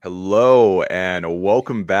Hello and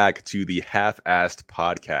welcome back to the Half-Assed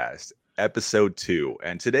Podcast, episode 2.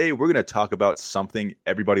 And today we're going to talk about something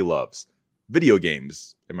everybody loves, video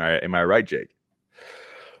games. Am I right, Jake?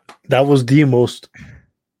 That was the most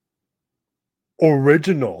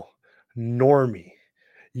original normie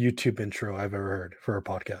YouTube intro I've ever heard for a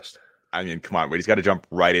podcast. I mean, come on, we just got to jump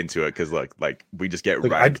right into it because look, we just get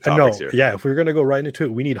right into I topics here. Yeah, if we're going to go right into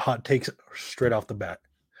it, we need hot takes straight off the bat.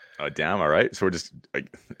 Damn, all right.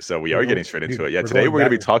 So we are getting straight into it. Yeah, we're today going we're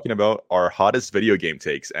going to be back. talking about our hottest video game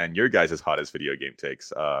takes and your guys' hottest video game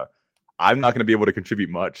takes. I'm not going to be able to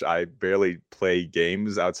contribute much. I barely play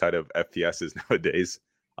games outside of FPSs nowadays,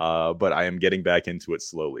 but I am getting back into it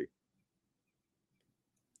slowly.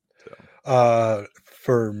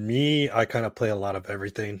 For me, I kind of play a lot of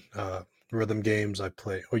everything. Rhythm games, I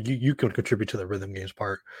play. Well, you can contribute to the rhythm games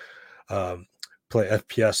part. Play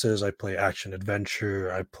FPSs, I play action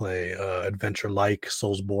adventure, I play adventure like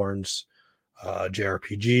Soulsborns,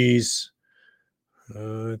 JRPGs.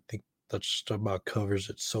 I think that just about covers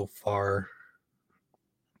it so far.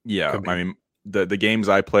 Yeah, I mean the games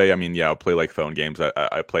I play, I'll play like phone games.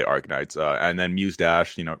 I play Arknights, and then Muse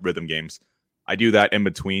Dash, rhythm games. I do that in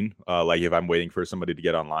between. Like if I'm waiting for somebody to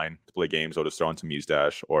get online to play games, I'll just throw into Muse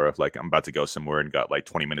Dash. Or if like I'm about to go somewhere and got like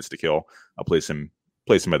 20 minutes to kill, I'll play some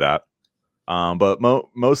of that. But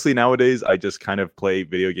mostly nowadays, I just kind of play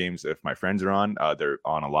video games if my friends are on. They're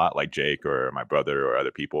on a lot, like Jake or my brother or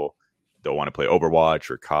other people. They'll want to play Overwatch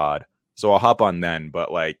or COD, so I'll hop on then.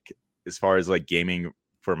 But like as far as like gaming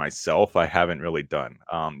for myself, I haven't really done.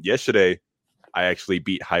 Yesterday, I actually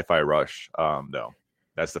beat Hi-Fi Rush. Though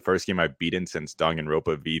that's the first game I've beaten since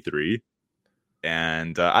Danganronpa V3.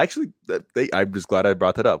 And I'm just glad I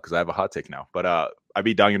brought that up because I have a hot take now. But I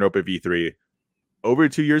beat Danganronpa V3 over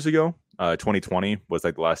 2 years ago. 2020 was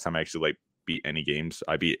like the last time I actually like beat any games.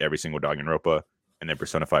 I beat every single Danganronpa and then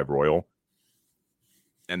Persona 5 Royal,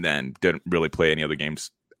 and then didn't really play any other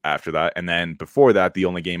games after that. And then before that, the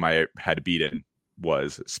only game I had beaten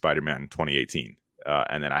was Spider-Man 2018,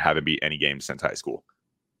 and then I haven't beat any games since high school.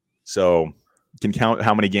 So you can count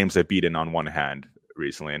how many games I've beaten on one hand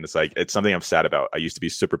recently, and it's something I'm sad about. I used to be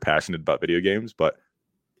super passionate about video games, but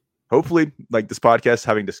hopefully, like this podcast,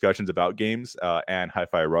 having discussions about games and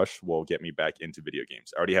Hi-Fi Rush will get me back into video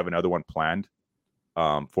games. I already have another one planned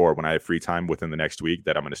for when I have free time within the next week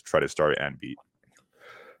that I'm going to try to start and beat.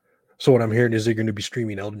 So what I'm hearing is you're going to be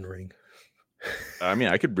streaming Elden Ring. I mean,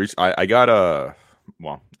 I could reach. I got I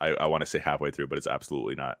want to say halfway through, but it's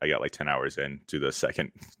absolutely not. I got like 10 hours into the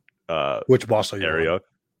second. Which boss are you area?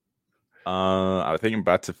 I think I'm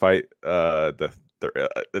about to fight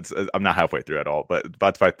I'm not halfway through at all, but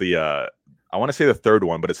about to fight the I want to say the third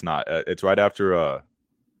one, but it's not. It's right after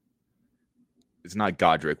it's not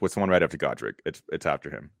Godric. What's the one right after Godric? It's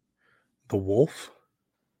after him. The wolf?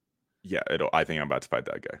 Yeah, I think I'm about to fight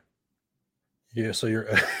that guy. Yeah, so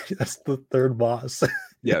that's the third boss.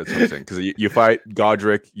 Yeah, that's what I'm saying. Because you fight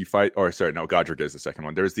Godric, Godric is the second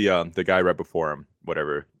one. There's the guy right before him,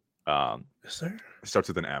 whatever. Is there? It starts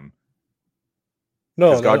with an M.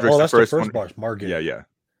 No, that's the first boss, Margit.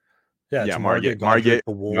 Yeah, Margit,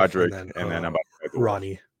 the wolf, Godric, and then I'm about to fight the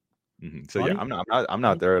Ranni. Mm-hmm. So Ranni? Yeah, I'm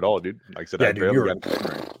not there at all, dude. Like I said, yeah, dude,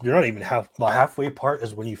 you're not even the halfway part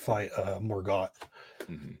is when you fight Morgott.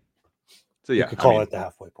 Mm-hmm. So yeah, you could call it the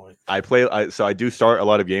halfway point. I do start a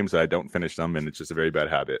lot of games that I don't finish them, and it's just a very bad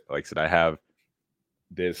habit. Like I said, I have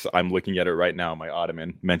this. I'm looking at it right now. My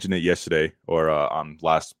Ottoman mentioned it yesterday or on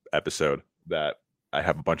last episode that I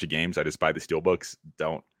have a bunch of games. I just buy the steelbooks.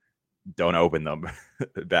 Don't open them.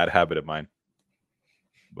 Bad habit of mine.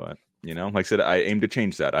 But like I said, I aim to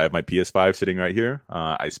change that. I have my PS5 sitting right here.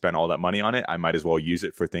 I spent all that money on it. I might as well use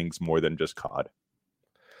it for things more than just COD.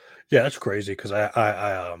 Yeah, that's crazy because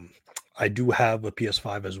I do have a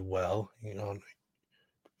PS5 as well.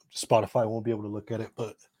 Spotify won't be able to look at it,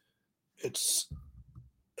 but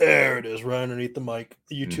there it is, right underneath the mic.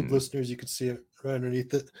 The YouTube listeners, you can see it right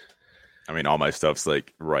underneath it. I mean, all my stuff's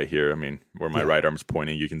like right here. I mean, where my right arm's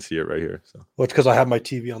pointing, you can see it right here. So, well, it's because I have my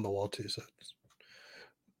TV on the wall too. So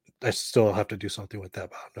I still have to do something with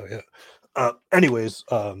that. But I don't know yet. Anyways,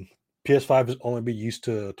 PS5 has only been used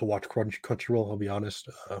to watch Crunchyroll. I'll be honest.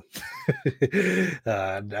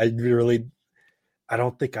 I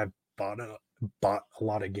don't think I've bought a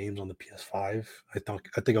lot of games on the PS5. I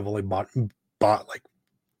think I've only bought like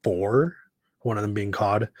 4. One of them being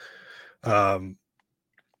COD.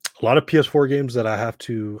 A lot of PS4 games that I have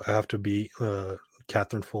to beat.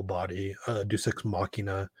 Catherine Full Body, Deus Ex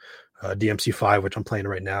Machina, DMC5, which I'm playing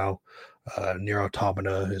right now. Nier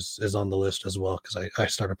Automata is on the list as well because I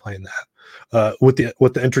started playing that. With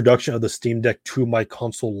the introduction of the Steam Deck to my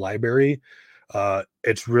console library,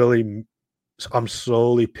 It's really, I'm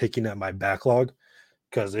slowly picking at my backlog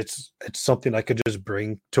because it's something I could just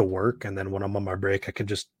bring to work, and then when I'm on my break, I can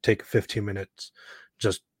just take 15 minutes,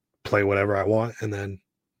 just play whatever I want, and then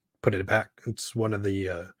put it back. It's one of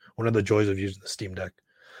the joys of using the Steam Deck.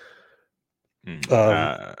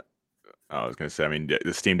 I was gonna say, I mean,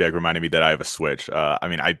 the Steam Deck reminded me that I have a Switch. I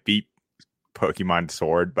mean, I beat Pokemon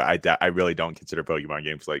Sword, but I really don't consider Pokemon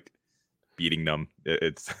games like beating them.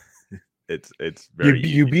 It's it's very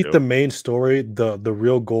you easy beat to. the main story. The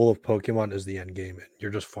real goal of Pokemon is the end game, and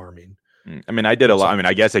you're just farming. I mean, I did a lot. So- I mean,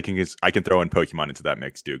 I guess I can throw in Pokemon into that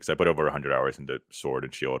mix too, because I put over 100 hours into Sword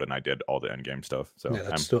and Shield, and I did all the end game stuff. So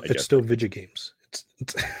yeah, it's I guess still video games.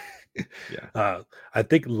 It's yeah. I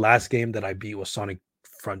think last game that I beat was Sonic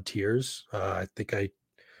Frontiers. I think I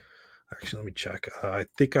actually let me check. I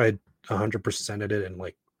think I 100%ed it in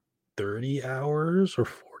like 30 hours or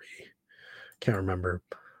 40. Can't remember.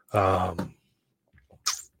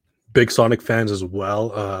 Big Sonic fans as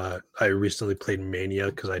well. I recently played Mania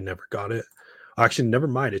because I never got it. Actually, never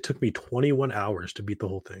mind. It took me 21 hours to beat the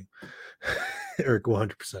whole thing or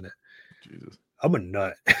 100% it. Jesus. I'm a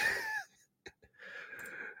nut.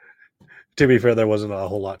 To be fair, there wasn't a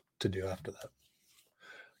whole lot to do after that.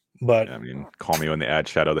 But I mean, call me when they add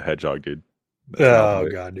Shadow the Hedgehog, dude. Oh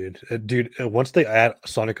god, dude! Once they add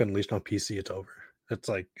Sonic Unleashed on PC, it's over. It's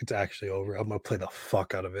like it's actually over. I'm gonna play the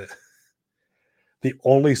fuck out of it. The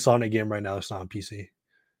only Sonic game right now is not on PC,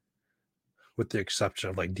 with the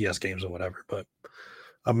exception of like DS games or whatever. But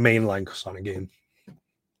a mainline Sonic game.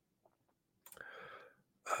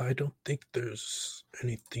 I don't think there's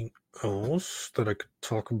anything else that I could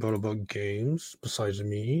talk about games besides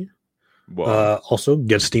me. Well, Also,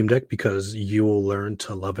 get Steam Deck because you will learn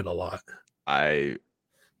to love it a lot. I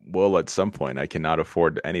will at some point. I cannot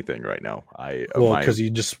afford anything right now. Because you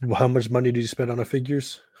just how much money did you spend on the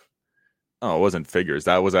figures? Oh, it wasn't figures.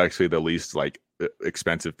 That was actually the least like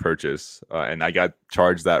expensive purchase, and I got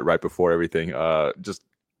charged that right before everything. Just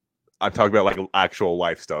I'm talking about like actual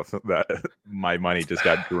life stuff that my money just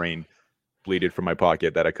got drained, bleeded from my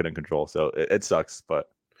pocket that I couldn't control. So it sucks, but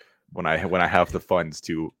when I have the funds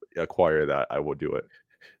to acquire that, I will do it.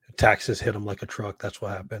 Taxes hit them like a truck. That's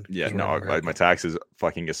what happened. Yeah, no, my taxes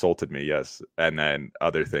fucking assaulted me. Yes, and then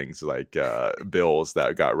other things like bills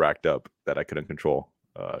that got racked up that I couldn't control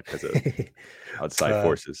because of outside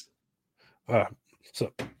forces.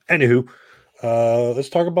 So, anywho, let's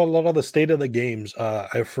talk about a lot of the state of the games.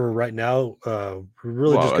 For right now, we're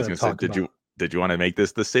really just going to talk about. Did you want to make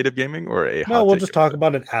this the state of gaming or a? No, we'll just talk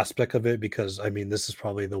about an aspect of it because I mean this is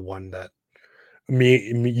probably the one that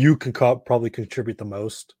you can probably contribute the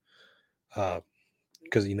most.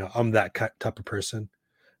 Because I'm that type of person.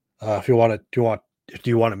 If you want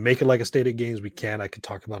to make it like a state of games, we can. I could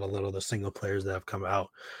talk about a little of the single players that have come out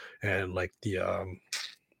and like the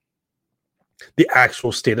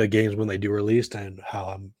actual state of games when they do released and how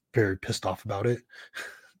I'm very pissed off about it.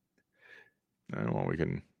 Well, we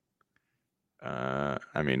can.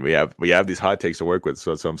 I mean, we have these hot takes to work with,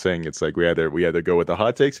 so I'm saying it's like we either go with the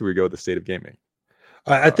hot takes or we go with the state of gaming.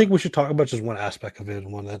 I think we should talk about just one aspect of it,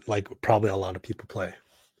 one that like probably a lot of people play.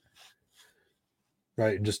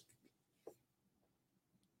 Right?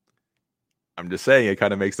 I'm just saying it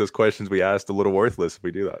kind of makes those questions we asked a little worthless if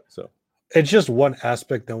we do that. So it's just one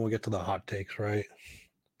aspect, then we'll get to the hot takes, right?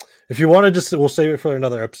 If you want to we'll save it for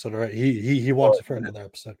another episode, right? He wants it for another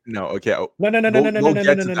episode. No, okay. No. You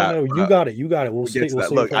got it. We'll get to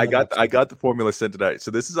that. Look, I got the formula sent tonight. So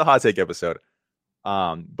this is a hot take episode.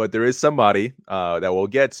 But there is somebody that we'll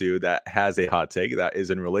get to that has a hot take that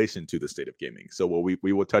is in relation to the state of gaming. So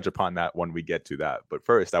we will touch upon that when we get to that. But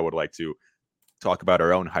first, I would like to talk about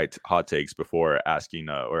our own hot takes before asking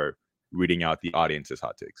or reading out the audience's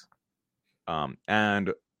hot takes.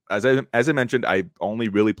 And as I mentioned, I only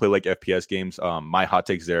really play like FPS games. My hot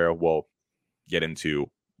takes there we'll get into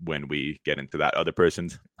when we get into that other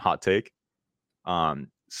person's hot take.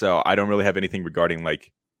 So I don't really have anything regarding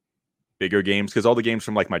like bigger games because all the games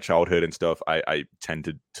from like my childhood and stuff I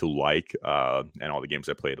tend to like and all the games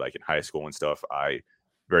I played like in high school and stuff I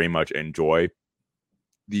very much enjoy.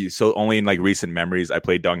 So only in like recent memories I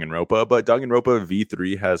played Danganronpa, but Danganronpa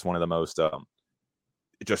V3 has one of the most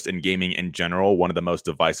just in gaming in general, one of the most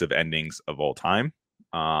divisive endings of all time.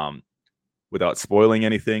 Without spoiling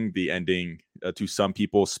anything, the ending to some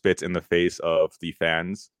people spits in the face of the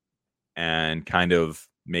fans and kind of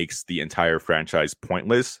makes the entire franchise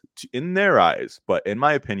pointless in their eyes. But in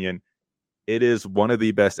my opinion, it is one of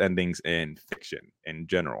the best endings in fiction in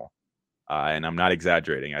general. And I'm not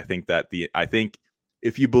exaggerating. I think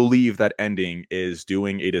if you believe that ending is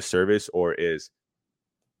doing a disservice or is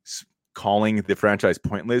calling the franchise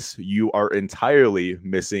pointless, you are entirely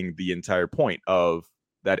missing the entire point of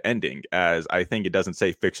that ending. As I think it doesn't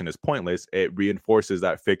say fiction is pointless, it reinforces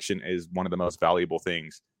that fiction is one of the most valuable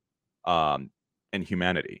things in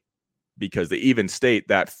humanity, because they even state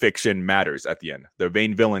that fiction matters at the end. The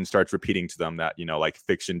main villain starts repeating to them that, like,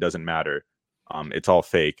 fiction doesn't matter. It's all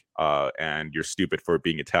fake, and you're stupid for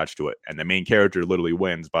being attached to it. And the main character literally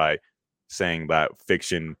wins by saying that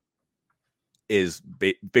fiction is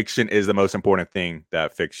the most important thing,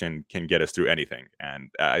 that fiction can get us through anything. And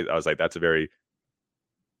I was like, that's a very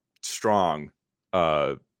strong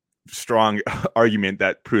argument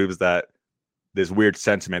that proves that this weird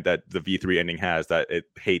sentiment that the V3 ending has, that it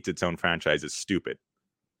hates its own franchise, is stupid.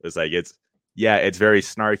 It's like, it's very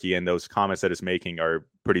snarky, and those comments that it's making are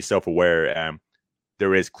pretty self-aware. And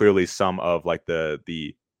there is clearly some of like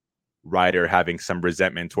the writer having some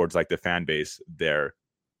resentment towards like the fan base there.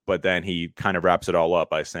 But then he kind of wraps it all up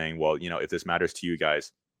by saying, well, if this matters to you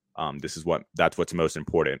guys, that's what's most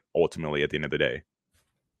important ultimately at the end of the day.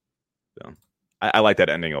 So I like that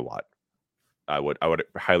ending a lot. I would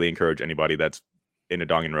highly encourage anybody that's into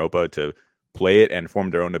Danganronpa to play it and form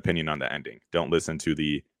their own opinion on the ending. Don't listen to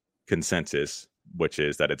the consensus, which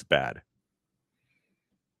is that it's bad.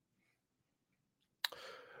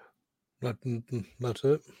 That's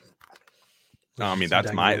it. I mean,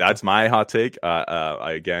 that's my hot take.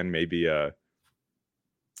 Again, maybe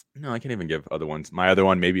no, I can't even give other ones. My other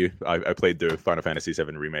one, maybe I played the Final Fantasy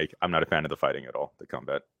VII remake. I'm not a fan of the fighting at all, the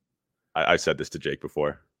combat. I said this to Jake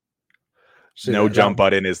before. No jump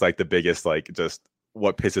button is like the biggest, like, just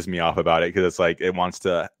what pisses me off about it, because it's like it wants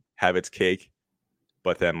to have its cake,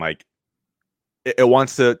 but then like it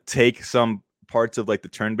wants to take some parts of like the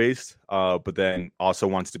turn-based, but then also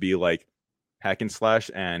wants to be like hack and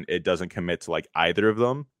slash, and it doesn't commit to like either of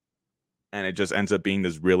them, and it just ends up being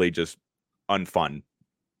this really just unfun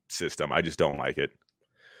system. I just don't like it.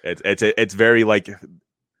 It's very like,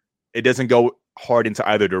 it doesn't go hard into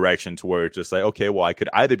either direction, to where it's just like, okay, well, I could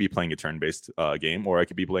either be playing a turn-based game, or I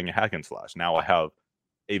could be playing a hack and slash. Now I have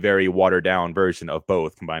a very watered down version of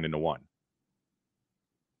both combined into one.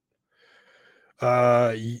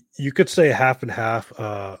 You could say half and half.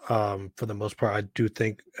 For the most part, I do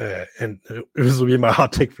think, and this will be my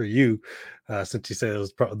hot take for you, since you said it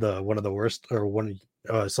was one of the worst,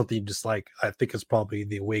 or something you dislike. I think it's probably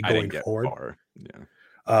the way going forward. Far. Yeah.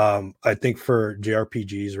 I think for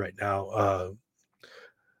JRPGs right now,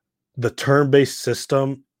 the turn-based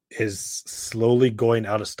system is slowly going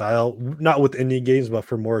out of style. Not with indie games, but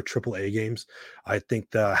for more AAA games. I think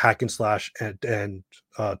the hack and slash and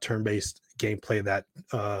turn-based gameplay that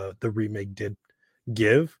the remake did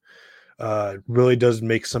give really does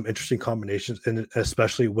make some interesting combinations, and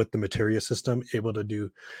especially with the materia system, able to do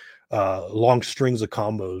long strings of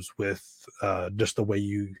combos with just the way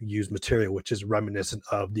you use materia, which is reminiscent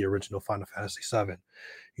of the original Final Fantasy VII.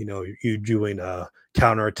 You're doing a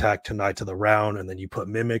counterattack tonight to the round, and then you put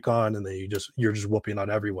Mimic on, and then you're just whooping on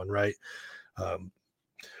everyone, right?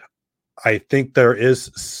 I think there's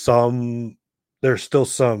still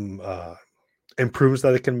some improvements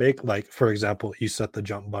that it can make. Like, for example, you set the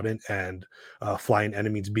jump button, and flying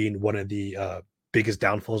enemies being one of the biggest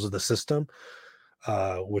downfalls of the system,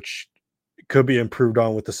 which could be improved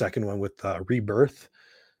on with the second one with Rebirth,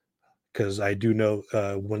 because I do know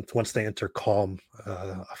once they enter calm,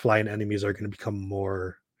 flying enemies are going to become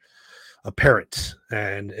more apparent,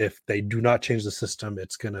 and if they do not change the system,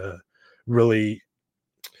 it's going to really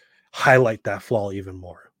highlight that flaw even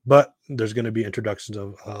more. But there's going to be introductions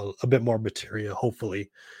of a bit more materia,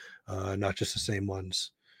 hopefully, not just the same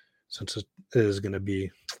ones, since it is going to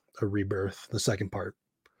be a Rebirth, the second part.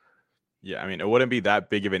 Yeah, I mean, it wouldn't be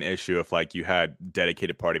that big of an issue if like you had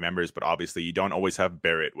dedicated party members, but obviously you don't always have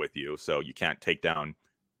Barret with you, so you can't take down.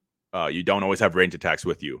 You don't always have range attacks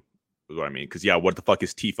with you, is what I mean. Because what the fuck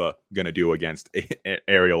is Tifa gonna do against an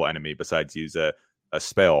aerial enemy besides use a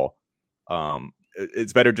spell?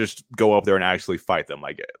 It's better just go up there and actually fight them.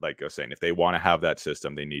 Like I was saying, if they want to have that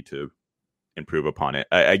system, they need to improve upon it.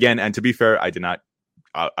 Again, and to be fair, I did not.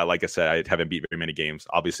 Like I said, I haven't beat very many games.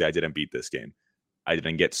 Obviously, I didn't beat this game. I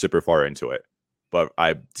didn't get super far into it, but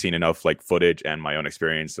I've seen enough like footage and my own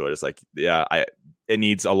experience, so it's like, yeah, it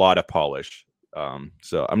needs a lot of polish.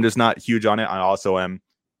 So I'm just not huge on it. I also am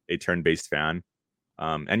a turn-based fan,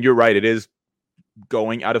 and you're right, it is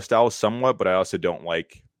going out of style somewhat, but I also don't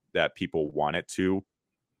like that people want it to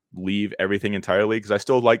leave everything entirely, because I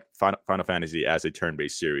still like Final Fantasy as a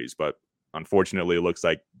turn-based series, but unfortunately, it looks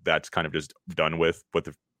like that's kind of just done with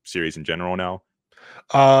the series in general now.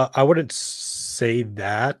 I wouldn't say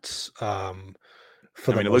that.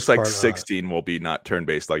 for I the mean, it looks most like part. 16 will be not turn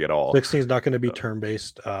based like at all. 16 is not going to be So, turn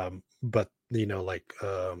based, but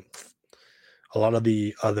a lot of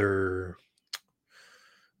the other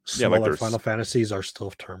yeah, like smaller Final Fantasies are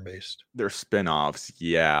still turn based. they're spin-offs,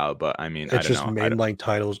 yeah, but I mean, I It's don't just know. mainline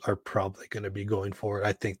titles are probably going to be going for it.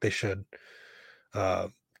 I think they should,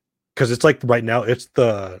 because it's like right now it's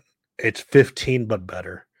 15 but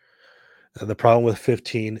better. And the problem with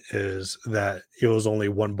 15 is that it was only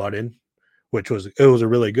one button, which was it was a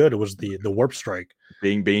really good. It was the warp strike.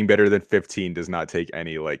 Being better than 15 does not take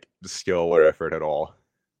any like skill or effort at all.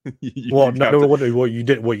 Well, You no, have no, to, what you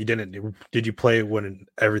did, what you didn't do. Did you play when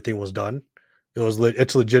everything was done?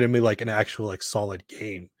 It's legitimately like an actual like solid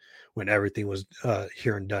game when everything was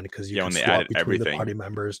here and done because you yeah, can when they swap added between the everything. party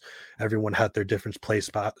members. Everyone had their different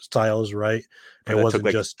styles, right? But It that took wasn't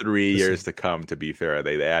like just 3 years the to come, to be fair.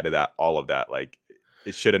 They added that all of that. Like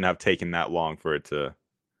it shouldn't have taken that long for it to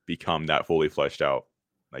become that fully fleshed out.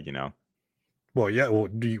 Like, you know. Well, yeah,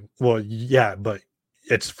 yeah, but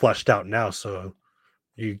it's fleshed out now, so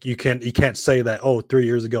you can't say that 3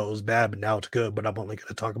 years ago it was bad, but now it's good. But I'm only going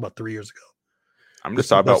to talk about 3 years ago. I'm just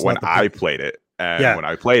talking about That's when not the I point. played it. And Yeah, when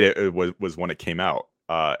I played it, it was when it came out.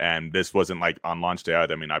 And this wasn't like on launch day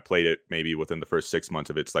either. I mean, I played it maybe within the first 6 months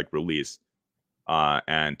of its like release,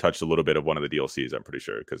 and touched a little bit of one of the DLCs. I'm pretty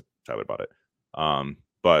sure because Tyler bought it.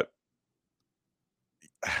 But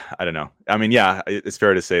I don't know. I mean, yeah, it's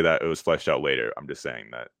fair to say that it was fleshed out later. I'm just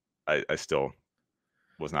saying that I still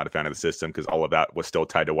was not a fan of the system because all of that was still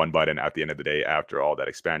tied to one button at the end of the day after all that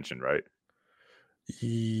expansion, right?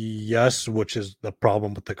 yes, which is the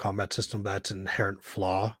problem with the combat system. That's an inherent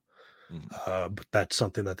flaw. Mhm. But that's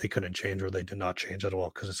something that they couldn't change or they did not change at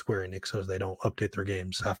all because it's Square Enix, so they don't update their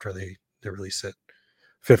games after they release it.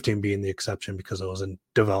 15 being the exception because it was in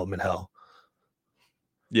development hell.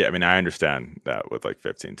 Yeah, I mean, I understand that with like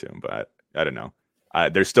 15 too, but I don't know.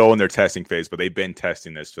 They're still in their testing phase, but they've been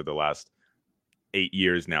testing this for the last 8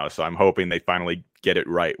 years now. So I'm hoping they finally get it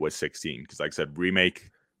right with 16. Because, like I said,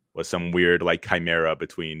 remake was some weird like chimera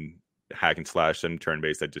between hack and slash and turn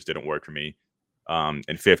based that just didn't work for me.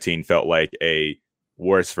 And 15 felt like a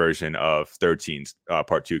worse version of 13's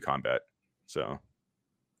part 2 combat. So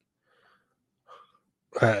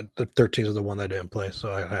The 13 is the one that I didn't play,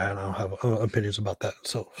 so I don't have opinions about that.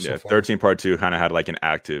 So yeah, far, 13 part 2 kind of had like an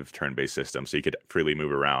active turn based system, so you could freely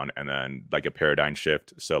move around, and then like a paradigm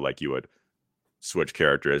shift. So like you would switch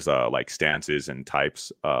characters, like stances and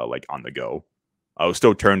types, like on the go. I was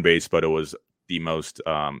still turn based, but it was the most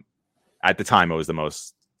at the time it was the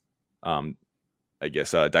most I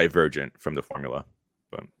guess divergent from the formula.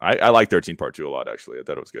 But I like 13 part 2 a lot, actually. I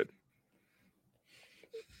thought it was good.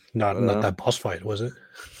 not that boss fight, was it?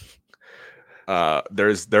 There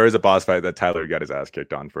is a boss fight that Tyler got his ass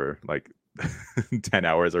kicked on for like 10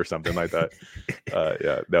 hours or something like that.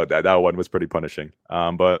 Yeah, that one was pretty punishing.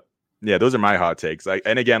 But yeah, those are my hot takes.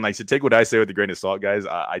 And again, like, to take what I say with a grain of salt, guys.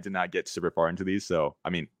 I did not get super far into these, so I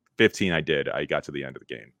mean, 15 I did. I got to the end of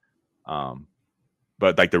the game.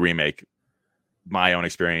 But like the remake, my own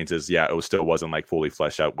experience is, yeah, it still wasn't like fully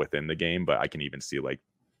fleshed out within the game, but I can even see like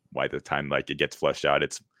why the time like it gets fleshed out,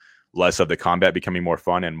 it's less of the combat becoming more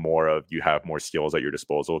fun and more of you have more skills at your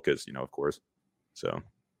disposal because, you know, of course. So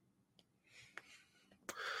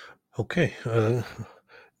Okay,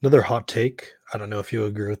 another hot take. I don't know if you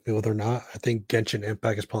agree with me with or not. I think Genshin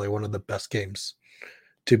Impact is probably one of the best games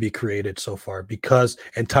to be created so far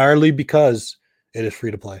entirely because it is free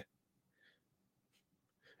to play.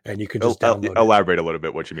 And you can just download it. Elaborate a little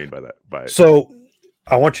bit what you mean by that. So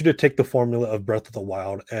I want you to take the formula of Breath of the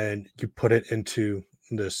Wild and you put it into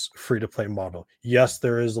this free to play model. Yes,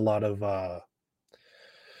 there is a lot of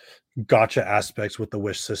gotcha aspects with the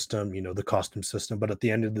wish system, the costume system, but at the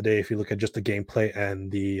end of the day, if you look at just the gameplay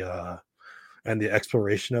and the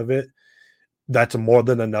exploration of it, that's more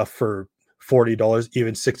than enough for $40,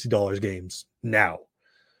 even $60 games now.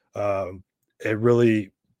 It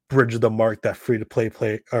really bridged the mark that free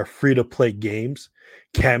to play games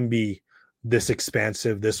can be this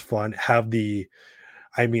expansive, this fun,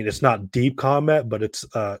 it's not deep combat, but it's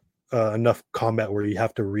enough combat where you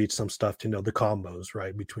have to read some stuff to know the combos,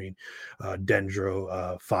 right? Between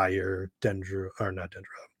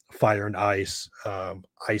fire and ice,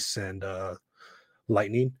 ice and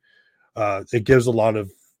lightning. It gives a lot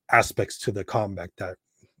of aspects to the combat that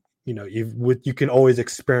you can always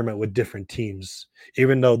experiment with different teams,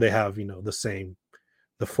 even though they have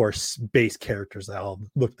the four base characters that all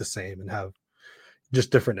look the same and have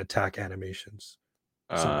just different attack animations.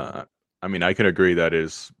 I mean, I can agree that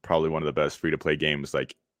is probably one of the best free to play games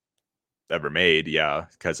like ever made. Yeah,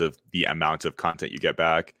 because of the amount of content you get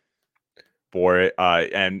back. bore it.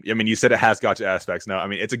 And I mean, you said it has gotcha aspects. No, I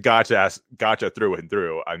mean it's a gotcha through and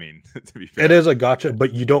through. I mean, to be fair, it is a gotcha,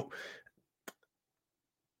 but you don't.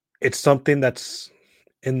 It's something that's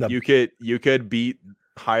in the you could beat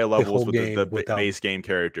higher levels with the without, base game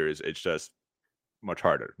characters. It's just much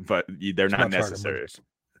harder, but they're not necessary.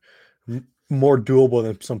 Harder, more doable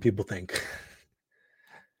than some people think.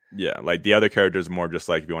 Yeah, like the other characters more just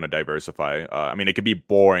like if you want to diversify. I mean, it could be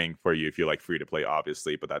boring for you if you like free to play,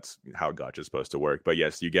 obviously, but that's how gacha is supposed to work. But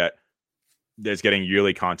yes, there's getting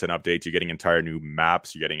yearly content updates. You're getting entire new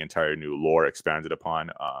maps. You're getting entire new lore expanded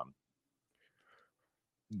upon.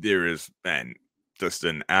 There is just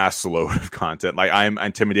an ass load of content. Like I'm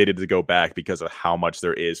intimidated to go back because of how much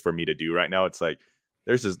there is for me to do right now. It's like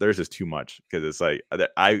there's just too much because it's like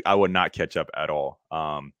I would not catch up at all.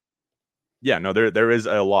 Yeah, no, there is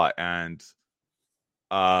a lot, and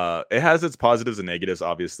it has its positives and negatives.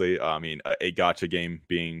 Obviously, I mean, a gacha game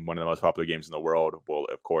being one of the most popular games in the world will,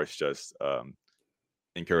 of course, just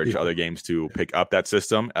encourage other games to pick up that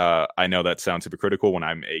system. I know that sounds hypocritical when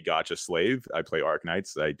I'm a gacha slave. I play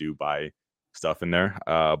Arknights. I do buy stuff in there,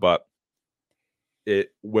 but it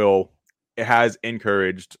has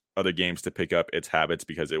encouraged other games to pick up its habits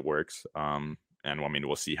because it works. And I mean,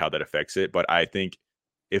 we'll see how that affects it, but I think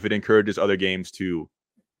if it encourages other games to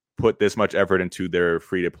put this much effort into their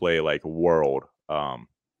free to play like world,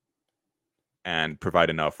 and provide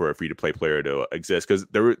enough for a free to play player to exist, because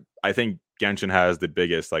I think Genshin has the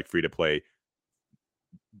biggest like free to play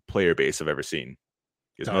player base I've ever seen.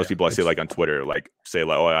 Because most people I see like on Twitter like say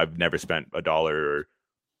like, oh, I've never spent $1, or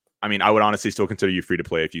I mean, I would honestly still consider you free to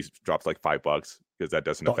play if you dropped like $5 because that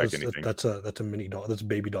doesn't affect anything. That's a mini doll. That's a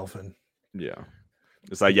baby dolphin. Yeah.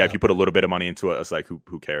 It's like, yeah, if you put a little bit of money into it, it's like,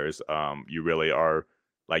 who cares? You really are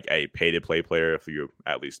like a pay-to-play player if you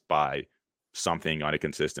at least buy something on a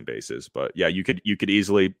consistent basis. But yeah, you could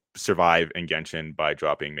easily survive in Genshin by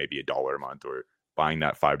dropping maybe $1 a month or buying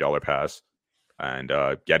that $5 pass and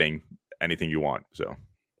getting anything you want. So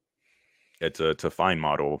it's a fine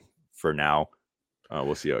model for now.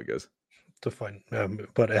 We'll see how it goes. To find,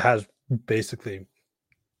 but it has basically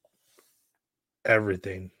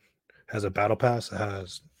everything. Has a battle pass. It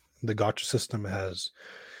has the gacha system. It has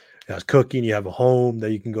cooking. You have a home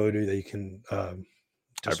that you can go to that you can.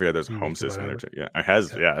 I forget there's a home system there too. Yeah, it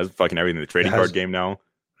has fucking everything. The trading card game now.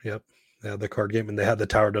 Yep, yeah, the card game, and they have the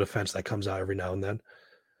tower defense that comes out every now and then.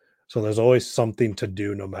 So there's always something to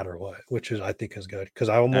do no matter what, which I think is good because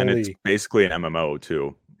it's basically an MMO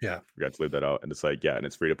too. Yeah, forgot to leave that out, and it's like and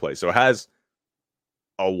it's free to play, so it has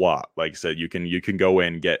a lot. Like I said, you can go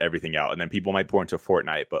in, get everything out, and then people might pour into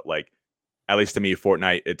Fortnite, but like. At least to me,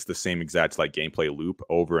 Fortnite, it's the same exact like gameplay loop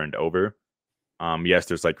over and over. Yes,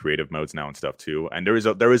 there's like creative modes now and stuff too, and there is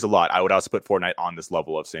a lot. I would also put Fortnite on this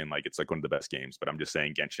level of saying like it's like one of the best games, but I'm just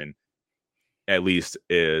saying Genshin at least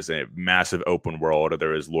is a massive open world.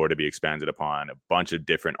 There is lore to be expanded upon, a bunch of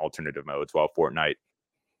different alternative modes, while Fortnite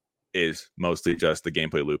is mostly just the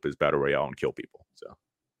gameplay loop is battle royale and kill people. So,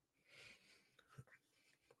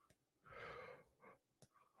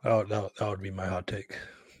 that would be my hot take.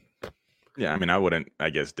 Yeah, I mean, I wouldn't, I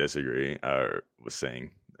guess, disagree. Was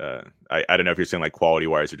saying, I don't know if you're saying like quality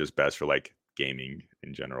wise or just best for like gaming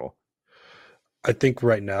in general. I think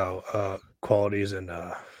right now, quality is in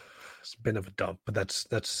it's a bit of a dump, but that's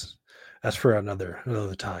for another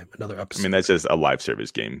time, another episode. I mean, that's just a live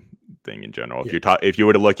service game thing in general. Yeah. If you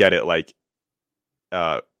were to look at it like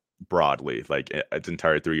broadly, like its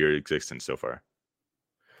entire 3-year existence so far.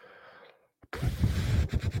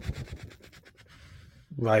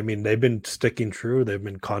 I mean, they've been sticking true. They've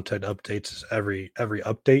been content updates every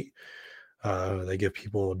update. They give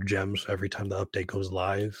people gems every time the update goes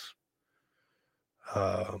live.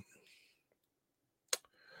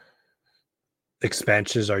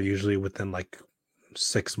 Expansions are usually within like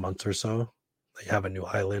 6 months or so. They have a new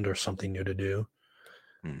island or something new to do.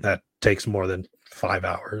 That takes more than 5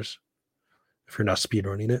 hours if you're not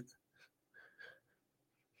speedrunning it.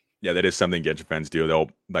 Yeah, that is something Genshin fans do.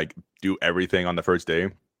 They'll like do everything on the first day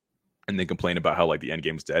and then complain about how like the end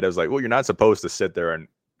game's dead. I was like, well, you're not supposed to sit there and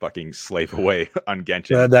fucking slave away on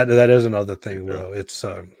Genshin. That is another thing though. It's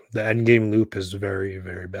the end game loop is very,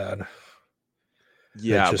 very bad.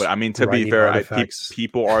 Yeah, but I mean, to be fair,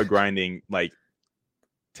 people are grinding like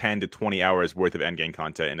 10 to 20 hours worth of end game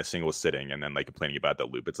content in a single sitting and then like complaining about the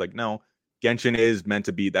loop. It's like, no, Genshin is meant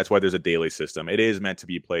to be, that's why there's a daily system. It is meant to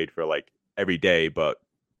be played for like every day, but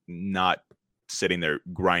not sitting there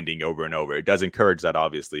grinding over and over. It does encourage that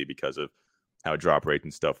obviously because of how drop rates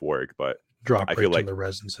and stuff work, but I feel like the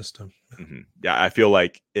resin system. Yeah, I feel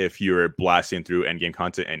like if you're blasting through endgame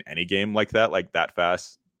content in any game like that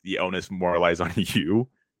fast, the onus more lies on you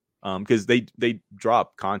Because they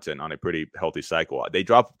drop content on a pretty healthy cycle. They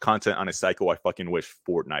drop content on a cycle I fucking wish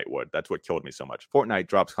Fortnite would. That's what killed me so much. Fortnite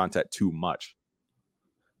drops content too much.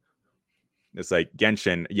 It's like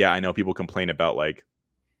Genshin. Yeah, I know people complain about like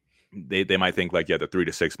they might think like, yeah, the 3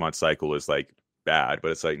 to 6 month cycle is like bad,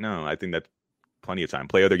 but it's like, no, I think that's plenty of time.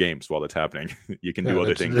 Play other games while it's happening. You can do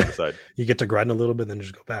other things on the side. You get to grind a little bit, then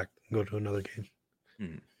just go back, go to another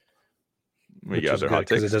game. We got other hot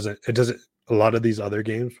takes. It doesn't. A lot of these other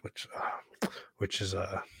games, which is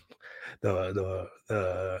the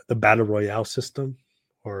battle royale system,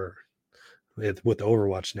 or with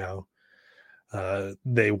Overwatch now,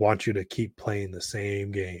 they want you to keep playing the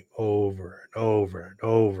same game over and over and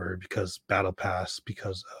over because battle pass,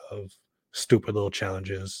 because of stupid little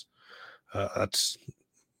challenges. That's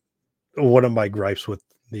one of my gripes with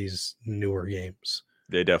these newer games.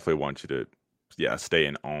 They definitely want you to stay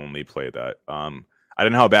and only play that. I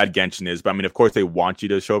don't know how bad Genshin is, but I mean, of course they want you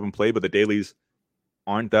to show up and play, but the dailies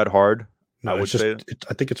aren't that hard. No, I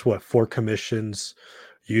think it's 4 commissions,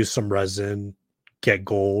 use some resin, get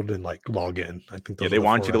gold, and like log in. I think they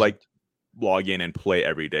want you to like log in and play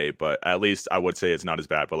every day, but at least I would say it's not as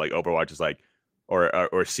bad. But like Overwatch is like,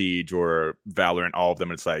 or Siege or Valorant, all of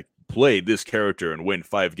them, it's like play this character and win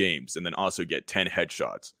 5 games, and then also get 10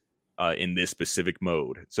 headshots in this specific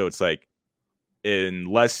mode. So it's like,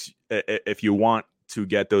 unless if you want to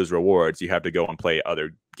get those rewards, you have to go and play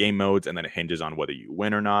other game modes, and then it hinges on whether you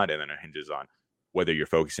win or not, and then it hinges on whether you're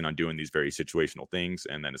focusing on doing these very situational things.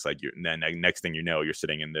 And then it's like, then next thing you know, you're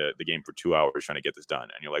sitting in the game for 2 hours trying to get this done,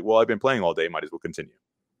 and you're like, well, I've been playing all day, might as well continue.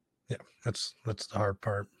 Yeah, that's the hard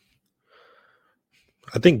part.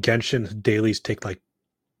 I think Genshin dailies take like,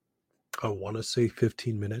 I want to say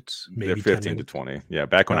 15 minutes, maybe 15 to 20. Yeah,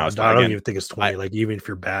 back when I was playing, I don't even think it's 20. Like, even if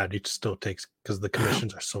you're bad, it still takes, because the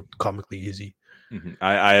commissions are so comically easy. Mm-hmm.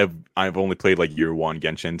 I've only played like year 1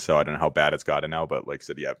 Genshin, so I don't know how bad it's gotten now. But like I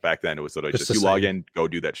said, yeah, back then it was literally just you log in, go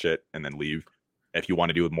do that shit, and then leave. If you want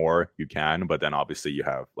to do it more, you can, but then obviously you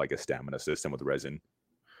have like a stamina system with resin.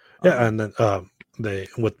 Yeah, and then they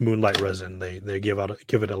with Moonlight resin, they give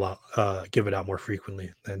it out more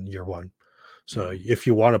frequently than year 1. So if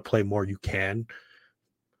you want to play more, you can.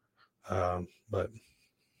 But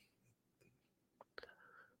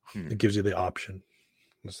it gives you the option.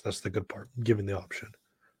 That's the good part, giving the option.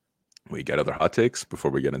 We got other hot takes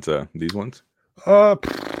before we get into these ones? Not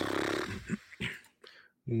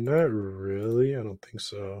really. I don't think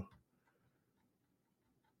so.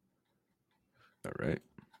 All right.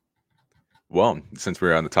 Well, since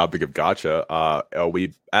we're on the topic of gacha,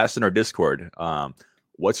 we asked in our Discord,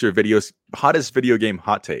 what's your hottest video game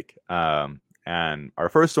hot take? And our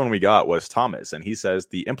first one we got was Thomas, and he says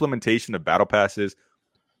the implementation of battle passes,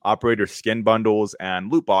 operator skin bundles,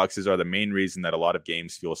 and loot boxes are the main reason that a lot of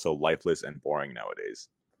games feel so lifeless and boring nowadays.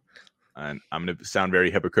 And I'm going to sound very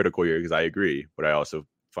hypocritical here because I agree, but I also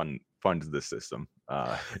fund this system.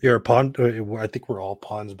 You're a pawn. I think we're all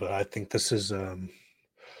pawns, but I think this is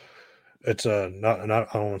it's not I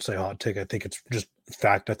don't want to say hot take. I think it's just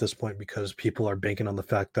fact at this point, because people are banking on the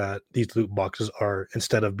fact that these loot boxes are,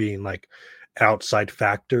 instead of being like outside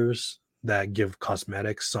factors that give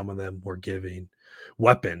cosmetics, some of them were giving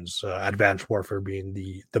weapons. Advanced Warfare being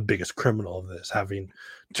the biggest criminal of this, having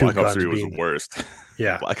 2 Black guns Ops 3 was the worst.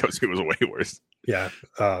 Yeah, Black Ops 3 was way worse. Yeah,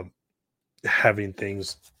 having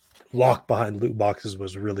things locked behind loot boxes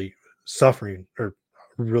was really suffering, or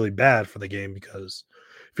really bad for the game, because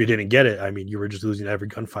if you didn't get it, I mean, you were just losing every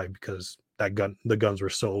gunfight, because the guns were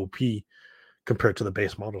so OP compared to the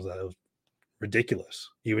base models that it was ridiculous,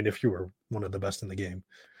 even if you were one of the best in the game.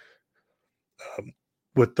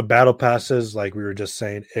 With the battle passes, like we were just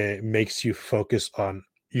saying, it makes you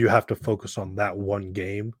you have to focus on that one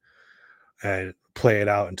game and play it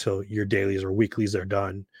out until your dailies or weeklies are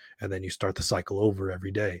done, and then you start the cycle over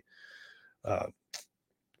every day.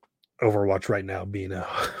 Overwatch right now being a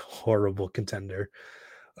horrible contender.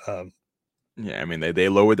 Yeah, I mean they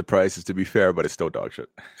lowered the prices, to be fair, but it's still dog shit.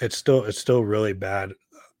 It's still really bad.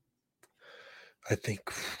 I think.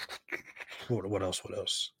 What else?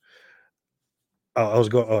 I was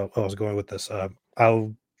going with this.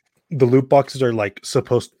 The loot boxes are like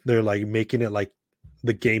they're like making it like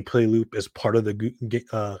the gameplay loop is part of the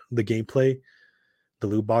gameplay. The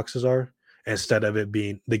loot boxes are, instead of it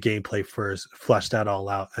being the gameplay first, flesh that all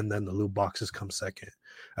out, and then the loot boxes come second.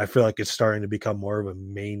 I feel like it's starting to become more of a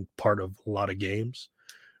main part of a lot of games,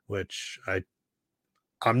 which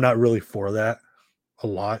I'm not really for that a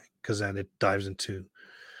lot, because then it dives into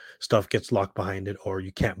stuff gets locked behind it, or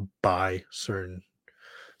you can't buy certain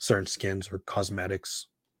skins or cosmetics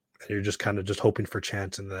and you're just kind of just hoping for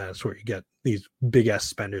chance, and that's where you get these big ass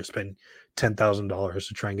spenders spend $10,000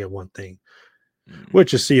 to try and get one thing,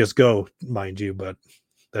 which is CS:GO, mind you, but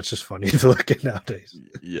that's just funny to look at nowadays.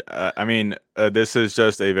 Yeah, I mean, this is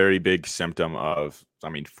just a very big symptom of. I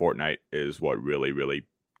mean, Fortnite is what really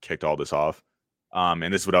kicked all this off.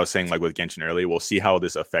 And this is what I was saying, like with Genshin earlier. We'll see how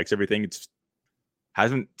this affects everything. It's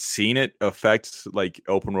hasn't seen it affect like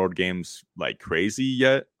open world games like crazy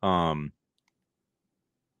yet. But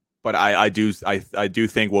I do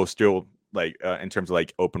think we'll still like in terms of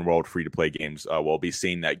like open world free to play games, we'll be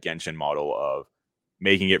seeing that Genshin model of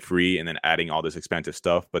making it free and then adding all this expensive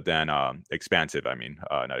stuff. But then expansive, I mean,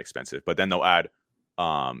 not expensive. But then they'll add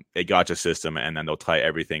a gacha system, and then they'll tie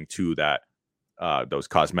everything to that, those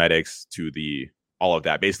cosmetics to the all of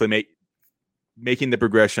that. Basically, making the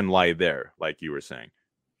progression lie there, like you were saying.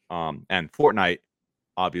 And Fortnite,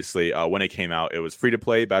 obviously, when it came out, it was free to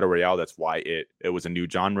play battle royale. That's why it was a new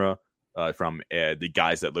genre from the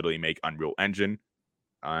guys that literally make Unreal Engine,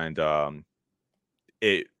 and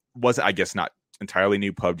it was, I guess, not entirely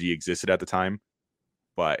new. PUBG existed at the time,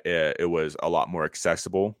 but it was a lot more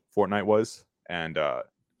accessible. Fortnite was, and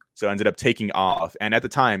so it ended up taking off. And at the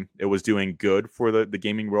time, it was doing good for the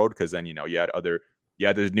gaming world because then you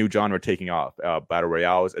had this new genre taking off. Battle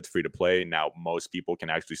royales, it's free to play now. Most people can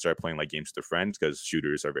actually start playing like games with their friends because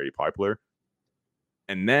shooters are very popular.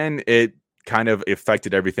 And then it kind of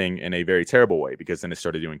affected everything in a very terrible way because then it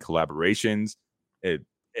started doing collaborations.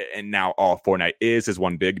 And now all Fortnite is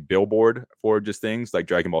one big billboard for just things like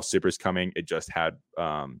Dragon Ball Super's coming. It just had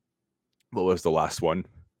what was the last one?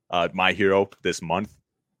 My Hero this month.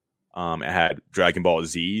 It had Dragon Ball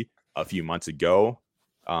Z a few months ago.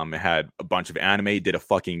 It had a bunch of anime, did a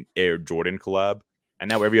fucking Air Jordan collab, and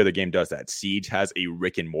now every other game does that. Siege has a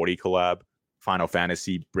Rick and Morty collab. Final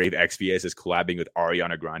Fantasy Brave Exvius is collabing with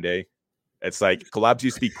Ariana Grande. It's like collabs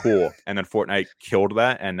used to be cool, and then Fortnite killed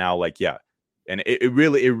that, and now like yeah, and it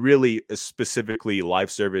really specifically live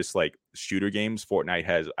service like shooter games. Fortnite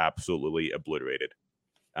has absolutely obliterated,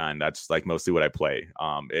 and that's like mostly what I play.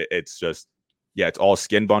 It's just yeah, it's all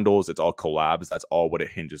skin bundles, it's all collabs. That's all what it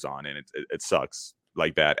hinges on, and it sucks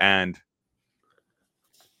like that. And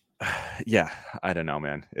yeah, I don't know,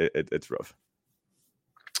 man. It's rough.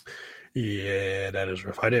 Yeah, that is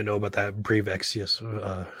rough. I didn't know about that Brave Exvius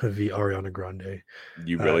v Ariana Grande.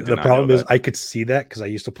 You really the did problem know is that? I could see that because I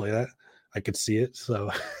used to play that. I could see it.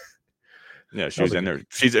 So yeah, she's in there.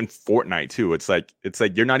 She's in Fortnite too. It's like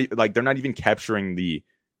you're not like they're not even capturing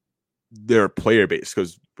their player base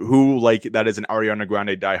because who like that is an Ariana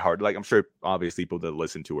Grande diehard. Like I'm sure obviously people that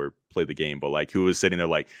listen to her play the game, but like who is sitting there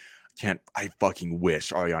like I fucking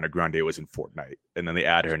wish Ariana Grande was in Fortnite, and then they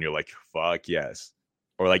add her and you're like fuck yes.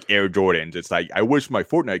 Or like Air Jordans. It's like I wish my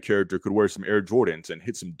Fortnite character could wear some Air Jordans and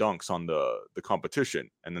hit some dunks on the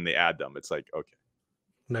competition, and then they add them. It's like okay,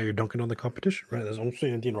 now you're dunking on the competition, right? There's don't see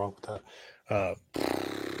anything wrong with that.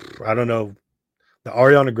 I don't know. The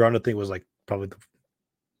Ariana Grande thing was like probably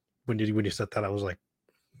when you said that, I was like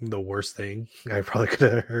the worst thing I probably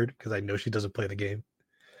could have heard because I know she doesn't play the game.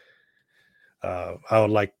 I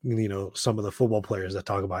would like some of the football players that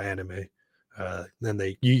talk about anime.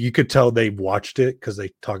 And you could tell they watched it because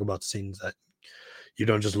they talk about scenes that you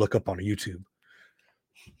don't just look up on YouTube.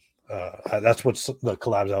 That's what's the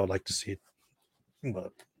collabs I would like to see.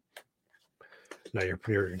 But no, you're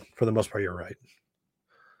for the most part, you're right.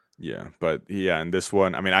 Yeah, but yeah, and this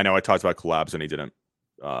one, I mean, I know I talked about collabs and he didn't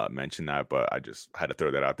mention that, but I just had to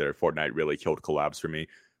throw that out there. Fortnite really killed collabs for me.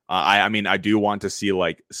 I mean, I do want to see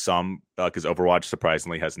like some because Overwatch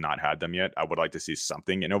surprisingly has not had them yet. I would like to see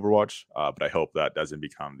something in Overwatch, but I hope that doesn't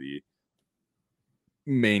become the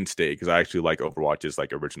mainstay because I actually like Overwatch's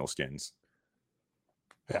like original skins.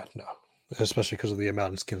 Yeah, no, especially because of the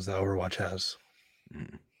amount of skins that Overwatch has.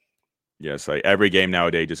 Mm-hmm. Yes, like every game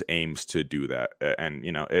nowadays just aims to do that, and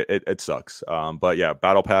it sucks. But yeah,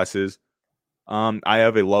 battle passes. I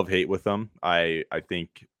have a love-hate with them. I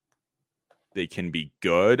think they can be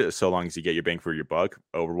good so long as you get your bang for your buck.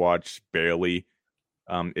 Overwatch barely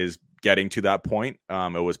is getting to that point.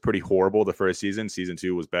 It was pretty horrible the first season. Season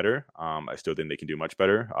 2 was better. I still think they can do much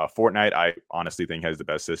better. Fortnite, I honestly think has the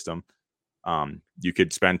best system. You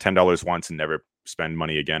could spend $10 once and never spend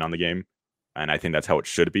money again on the game, and I think that's how it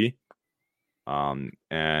should be.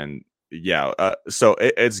 And yeah, so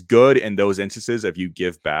it's good in those instances if you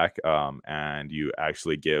give back and you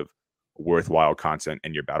actually give worthwhile content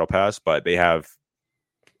in your battle pass, but they have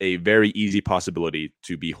a very easy possibility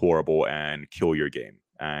to be horrible and kill your game.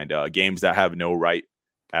 And games that have no right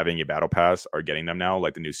having a battle pass are getting them now.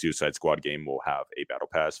 Like the new Suicide Squad game will have a battle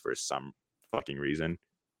pass for some fucking reason.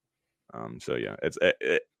 So yeah,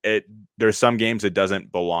 it there's some games it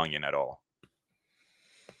doesn't belong in at all.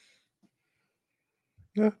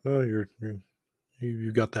 Yeah, no,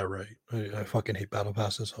 you got that right. I fucking hate battle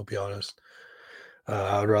passes. I'll be honest.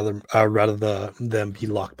 I would rather them be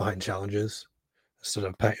locked behind challenges instead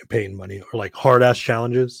of paying money, or like hard ass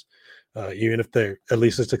challenges. Even if they're at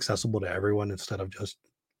least it's accessible to everyone instead of just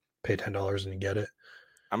pay $10 and you get it.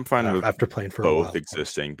 I'm fine with After playing for a both while.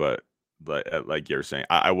 existing, but like you're saying,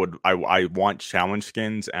 I want challenge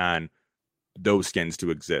skins and those skins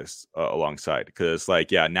to exist alongside, because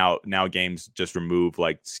like yeah, now games just remove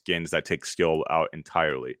like skins that take skill out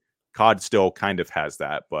entirely. COD still kind of has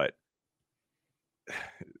that, but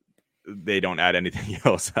they don't add anything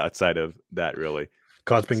else outside of that really.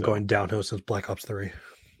 COD's been going downhill since Black Ops 3.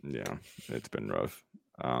 Yeah, it's been rough.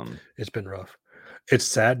 It's been rough. It's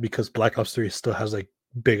sad because Black Ops 3 still has like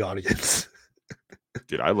big audience.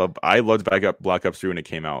 Dude, I loved Black Ops 3 when it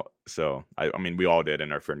came out. So I mean, we all did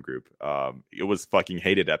in our friend group. It was fucking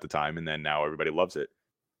hated at the time, and then now everybody loves it.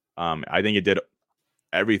 I think it did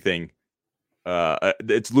everything.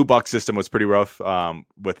 Its loot box system was pretty rough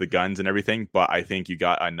with the guns and everything, but I think you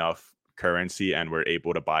got enough currency and were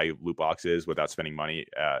able to buy loot boxes without spending money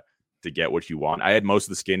to get what you want. I had most of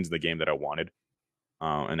the skins in the game that I wanted,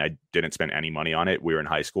 and I didn't spend any money on it. We were in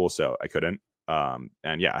high school, so I couldn't.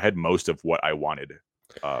 And yeah, I had most of what I wanted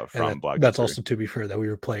from Black Ops. That's also, to be fair, that we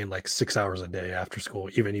were playing like 6 hours a day after school,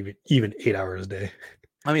 even 8 hours a day.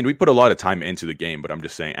 I mean, we put a lot of time into the game, but I'm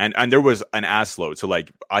just saying, and there was an ass load. So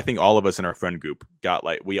like, I think all of us in our friend group got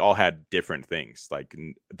like, we all had different things. Like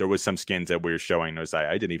there was some skins that we were showing. I was like,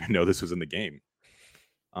 I didn't even know this was in the game.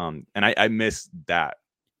 And I miss that.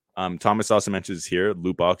 Thomas also mentions here,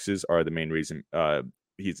 loot boxes are the main reason.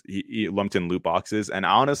 He lumped in loot boxes, and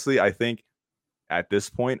honestly, I think at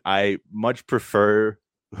this point, I much prefer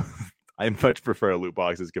loot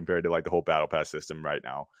boxes compared to like the whole battle pass system right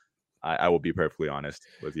now. I will be perfectly honest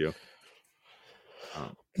with you.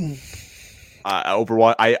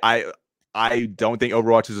 Overwatch, I don't think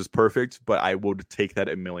Overwatch is perfect, but I would take that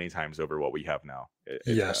a million times over what we have now.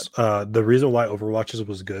 Yes. The reason why Overwatches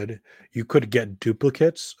was good, you could get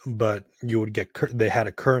duplicates, but you would get they had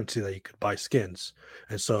a currency that you could buy skins.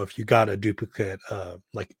 And so if you got a duplicate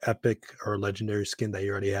like epic or legendary skin that you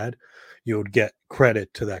already had, you would get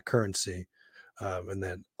credit to that currency. And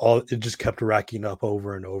then it just kept racking up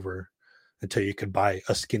over and over until you could buy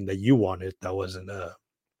a skin that you wanted that wasn't a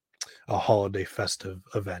holiday festive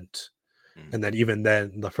event. And then even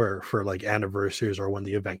then for like anniversaries or when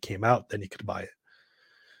the event came out, then you could buy it.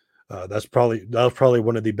 That was probably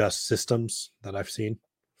one of the best systems that I've seen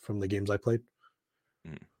from the games I played,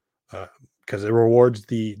 because it rewards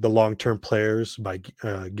the long-term players by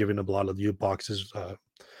giving them a lot of loot boxes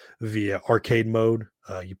via arcade mode.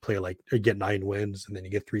 You play you get 9 wins and then you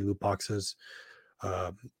get 3 loot boxes.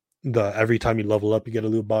 Every time you level up, you get a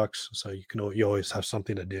loot box, so you always have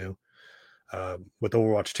something to do. With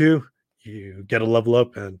Overwatch 2, you get a level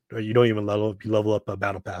up, or you don't even level up. You level up a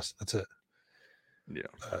battle pass. That's it. Yeah,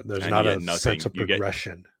 there's not a sense of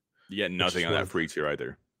progression. You get nothing on that free tier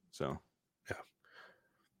either. So yeah.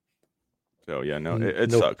 So yeah, no,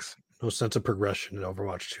 it sucks. No sense of progression in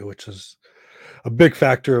Overwatch 2, which is a big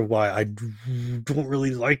factor of why I don't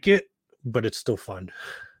really like it, but it's still fun.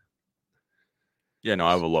 Yeah, no,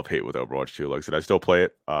 I have a love-hate with Overwatch 2. Like I said, I still play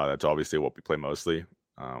it. That's obviously what we play mostly.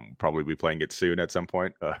 Probably be playing it soon at some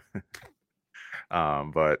point.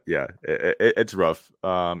 But yeah, it's rough.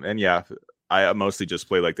 And yeah, I mostly just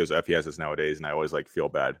play like those FPSs nowadays, and I always like feel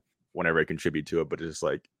bad whenever I contribute to it. But it's just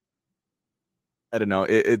like, I don't know.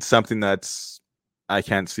 It's something that's I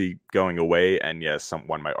can't see going away. And yes,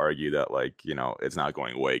 someone might argue that like it's not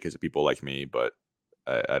going away because of people like me. But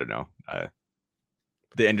I don't know.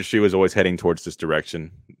 The industry was always heading towards this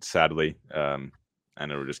direction, sadly, and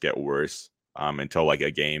it will just get worse until like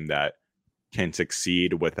a game that can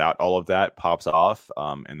succeed without all of that pops off,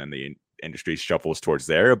 and then the industry shuffles towards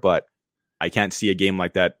there. But I can't see a game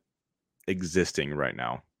like that existing right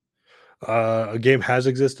now. A game has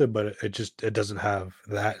existed, but it doesn't have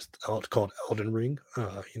that. It's called Elden Ring.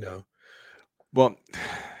 Well,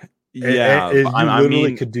 yeah, you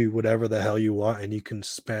literally could do whatever the hell you want, and you can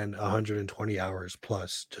spend 120 hours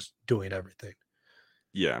plus just doing everything.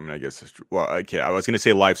 Yeah, I mean, I guess it's true. Well, okay, I was gonna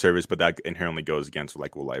say live service, but that inherently goes against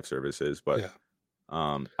like what live service is. But yeah.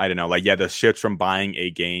 I don't know. Like, yeah, the shift from buying a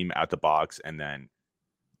game at the box and then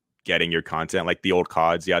getting your content, like the old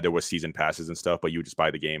CODs. Yeah, there was season passes and stuff, but you just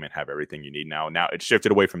buy the game and have everything you need. Now it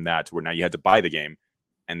shifted away from that to where now you had to buy the game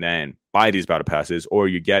and then buy these battle passes, or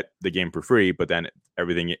you get the game for free, but then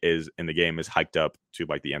everything is in the game is hiked up to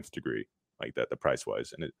like the nth degree, like that the price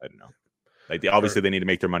was. And I don't know. Like they need to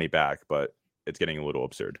make their money back, but it's getting a little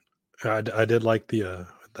absurd. I did like the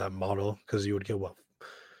that model because you would get what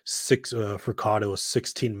six for COD it was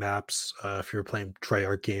 16 maps. If you're playing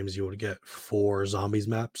Treyarch games, you would get 4 zombies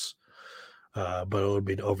maps, but it would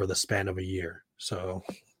be over the span of a year. So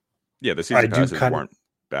yeah, the season passes weren't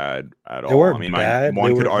bad at all. Weren't bad.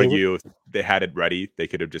 One could argue if they had it ready, they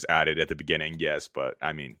could have just added at the beginning. Yes, but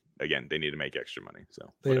I mean, again, they need to make extra money.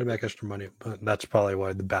 So they need to make extra money, but that's probably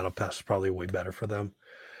why the battle pass is probably way better for them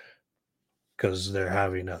because they're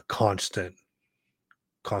having a constant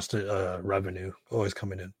revenue always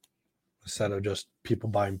coming in instead of just people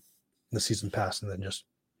buying the season pass and then just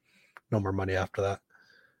no more money after that.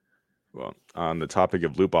 Well, on the topic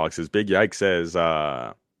of loot boxes, Big Yike says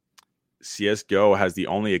CSGO has the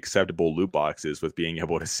only acceptable loot boxes with being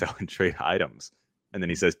able to sell and trade items. And then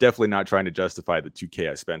he says, definitely not trying to justify the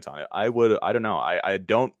 2K I spent on it. I don't know.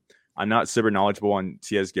 I'm not super knowledgeable on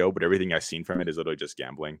CSGO, but everything I've seen from it is literally just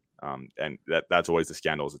gambling. And that's always the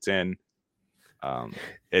scandals it's in.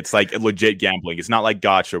 It's like legit gambling. It's not like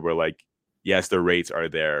gacha where like, yes, the rates are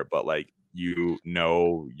there, but like, you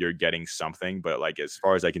know, you're getting something. But like, as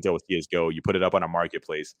far as I can tell with CSGO, you put it up on a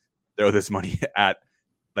marketplace, throw this money at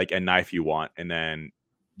like a knife you want, and then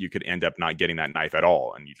you could end up not getting that knife at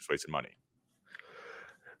all, and you just wasted money.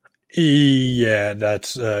 Yeah,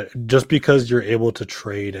 that's just because you're able to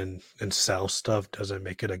trade and sell stuff doesn't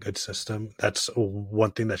make it a good system. That's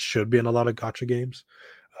one thing that should be in a lot of gacha games.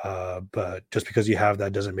 But just because you have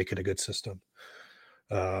that doesn't make it a good system.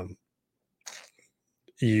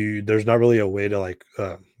 There's not really a way to like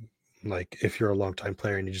if you're a long time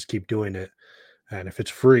player and you just keep doing it, and if it's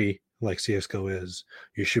free like CSGO is,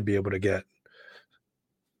 you should be able to get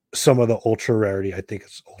some of the ultra rarity. I think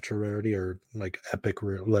it's ultra rarity or like epic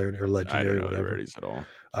rarity or legendary. I don't know whatever. the rarities at all.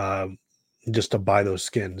 Just to buy those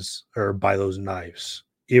skins or buy those knives,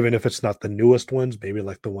 even if it's not the newest ones, maybe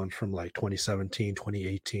like the ones from like 2017,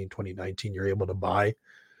 2018, 2019, you're able to buy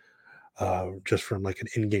just from like an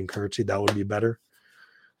in-game currency. That would be better.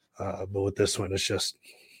 But with this one, it's just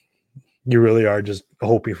you really are just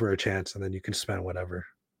hoping for a chance, and then you can spend whatever.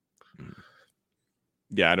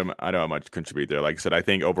 Yeah, I don't have much to contribute there. Like I said, I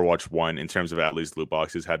think Overwatch 1, in terms of at least loot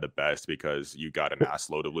boxes, had the best because you got an ass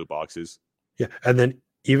load of loot boxes. Yeah, and then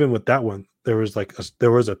even with that one, there was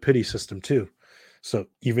a pity system too. So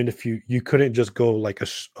even if you couldn't just go like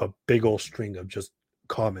a big old string of just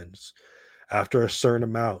commons, after a certain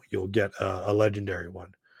amount, you'll get a legendary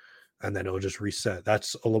one, and then it'll just reset.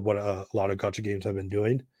 That's what a lot of gacha games have been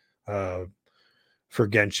doing. For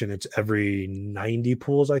Genshin, it's every 90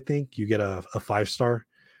 pulls, I think, you get a 5-star.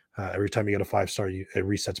 Every time you get a 5-star, it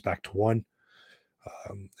resets back to 1.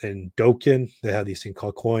 In Dokkan, they have these things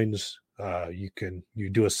called coins. You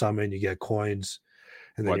do a summon, you get coins,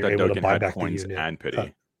 and then you're able to buy back coins the unit. And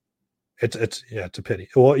pity. It's a pity.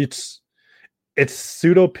 Well, it's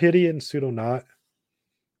pseudo pity and pseudo not,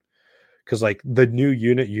 because like the new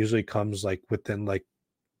unit usually comes like within like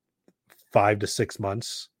 5 to 6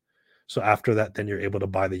 months. So after that, then you're able to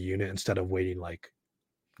buy the unit instead of waiting like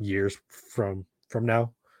years from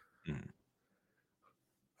now.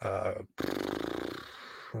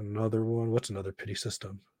 Another one. What's another pity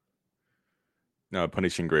system? No,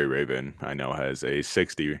 Punishing Grey Raven, I know, has a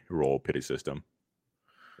 60 roll pity system.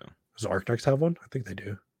 So. Does Arknights have one? I think they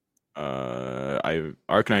do.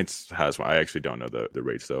 Arknights has one. I actually don't know the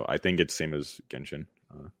rates though. I think it's same as Genshin.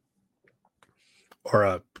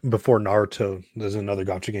 Or before Naruto, there's another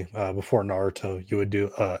gacha game. Before Naruto, you would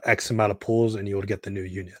do X amount of pulls and you would get the new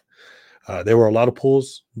unit. There were a lot of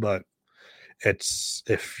pulls, but it's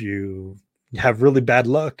if you have really bad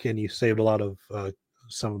luck and you saved a lot of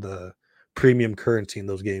some of the premium currency in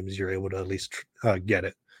those games, you're able to at least get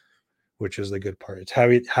it, which is the good part. It's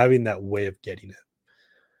having that way of getting it.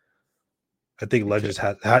 I think Legends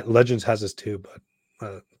has this too,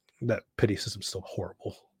 but that pity system's still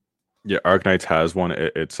horrible. Yeah, Arknights has one.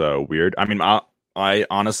 It's weird. I mean, I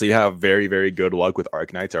honestly have very, very good luck with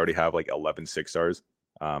Arknights. I already have like 11 6-stars,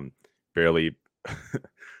 barely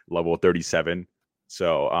level 37.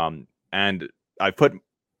 So, and I put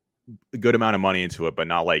a good amount of money into it, but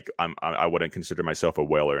not like I wouldn't consider myself a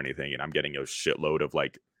whale or anything. And I'm getting a shitload of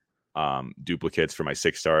like duplicates for my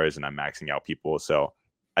 6-stars, and I'm maxing out people. So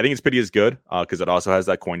I think its pity is good because it also has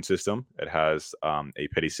that coin system. It has a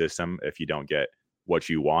pity system if you don't get what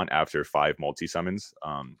you want after 5 multi summons.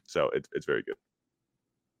 So it's very good.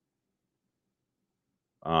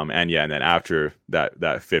 And then after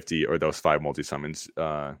that 50 or those 5 multi summons,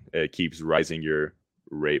 it keeps rising your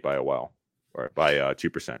rate by a while, or by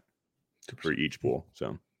 2% for each pool.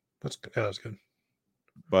 So that's good.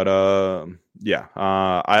 But yeah,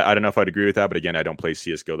 I don't know if I'd agree with that. But again, I don't play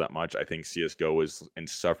CS:GO that much. I think CS:GO is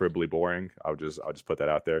insufferably boring. I'll just put that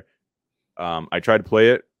out there. I tried to play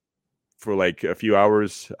it for like a few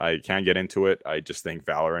hours. I can't get into it. I just think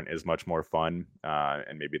Valorant is much more fun,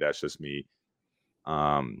 and maybe that's just me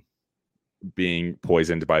um, being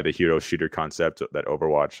poisoned by the hero shooter concept that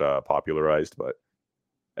Overwatch popularized. But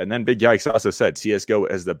and then Big Yikes also said CS:GO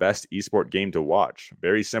is the best esport game to watch.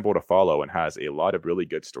 Very simple to follow and has a lot of really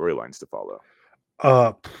good storylines to follow.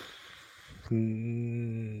 Uh,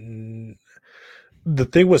 mm, the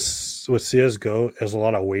thing with CS:GO is a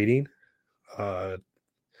lot of waiting, uh,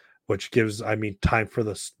 which gives time for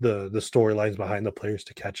the storylines behind the players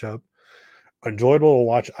to catch up. Enjoyable to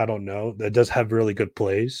watch, I don't know. It does have really good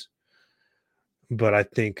plays, but I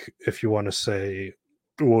think if you want to say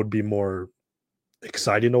what would be more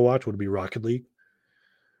exciting to watch would be Rocket League.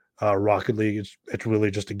 Rocket League it's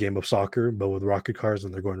really just a game of soccer, but with rocket cars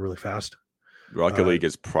and they're going really fast. Rocket League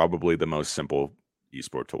is probably the most simple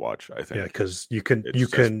esport to watch. I think. Yeah, because you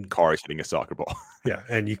It's can cars hitting a soccer ball. yeah,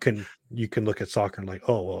 and you can look at soccer and like,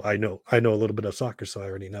 oh well, I know a little bit of soccer, so I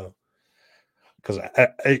already know. Because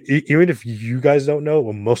even if you guys don't know,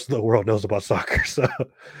 well, most of the world knows about soccer, so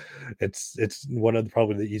it's one of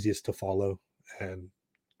probably the easiest to follow and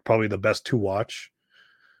probably the best to watch,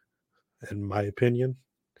 in my opinion.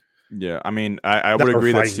 Yeah, I mean, I would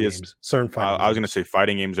agree that CS. Certain fighting I was going to say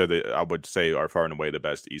fighting games I would say are far and away the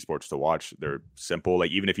best esports to watch. They're simple. Like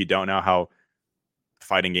even if you don't know how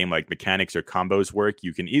fighting game like mechanics or combos work,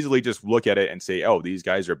 you can easily just look at it and say, "Oh, these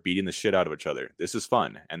guys are beating the shit out of each other. This is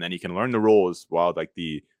fun." And then you can learn the rules while like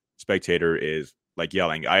the spectator is like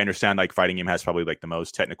yelling. I understand like fighting game has probably like the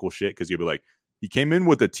most technical shit because you'll be like, he came in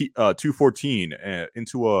with a 214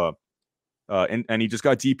 into a and he just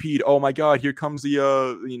got DP'd. Oh my god, here comes the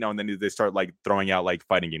and then they start like throwing out like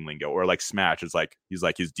fighting game lingo or like Smash. It's like he's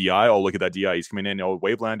like his DI. Oh, look at that DI. He's coming in. Oh,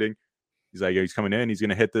 wave landing. He's like he's coming in. He's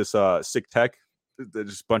gonna hit this sick tech. There's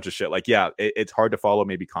just a bunch of shit. Like yeah, it's hard to follow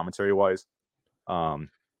maybe commentary wise.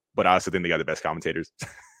 But I also think they got the best commentators.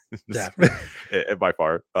 yeah. By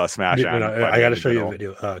far, Smash. I got to show you a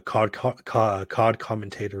video. COD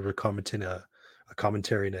commentator were commenting a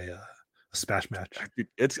commentary in a Smash match.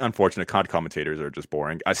 It's unfortunate. COD commentators are just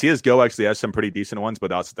boring. CS:GO actually has some pretty decent ones, but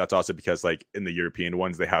that's also because like in the European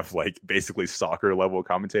ones they have like basically soccer level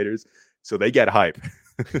commentators, so they get hype.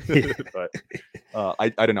 But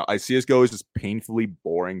I don't know. CS:GO is just painfully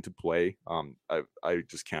boring to play. I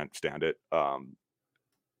just can't stand it.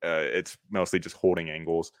 It's mostly just holding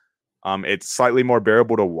angles. It's slightly more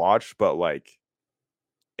bearable to watch, but like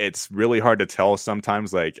it's really hard to tell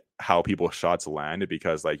sometimes like how people's shots land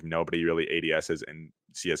because like nobody really ADSs in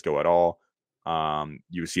CS:GO at all.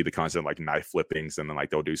 You see the constant like knife flippings and then like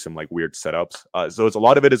they'll do some like weird setups. So it's a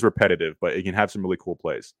lot of it is repetitive, but it can have some really cool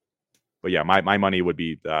plays. But yeah, my money would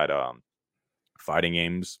be that fighting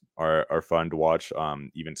games are fun to watch.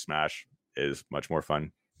 Even Smash is much more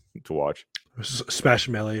fun to watch. Smash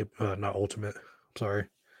Melee, not Ultimate. Sorry.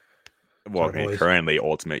 Well, I mean, currently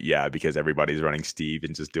Ultimate, yeah, because everybody's running Steve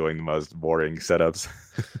and just doing the most boring setups.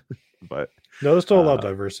 But no, there's still a lot of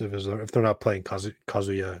diversity if they're not playing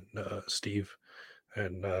Kazuya, Steve,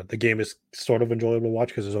 and the game is sort of enjoyable to watch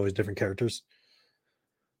because there's always different characters.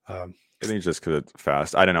 I think it's just because it's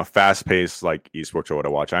fast. I don't know, fast paced like esports are what I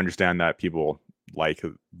watch. I understand that people like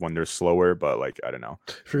when they're slower, but like I don't know.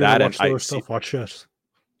 If you're gonna watch slower stuff, watch chess.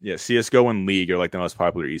 Yeah, CS:GO and League are like the most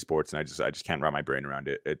popular esports, and I just can't wrap my brain around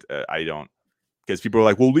it. I don't because people are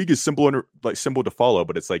like, well, League is simple to follow,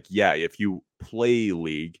 but it's like, yeah, if you play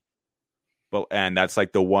League, and that's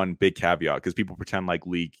like the one big caveat because people pretend like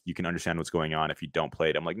League you can understand what's going on if you don't play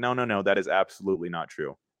it. I'm like, no, that is absolutely not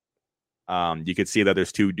true. You could see that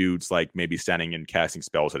there's two dudes like maybe standing and casting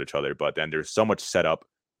spells at each other, but then there's so much setup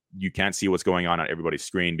you can't see what's going on everybody's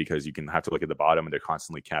screen because you can have to look at the bottom and they're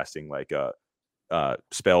constantly casting like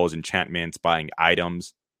spells, enchantments, buying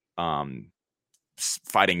items,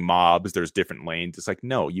 fighting mobs. There's different lanes. It's like,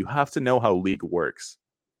 no, you have to know how League works.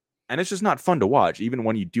 And it's just not fun to watch, even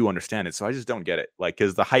when you do understand it. So I just don't get it. Like,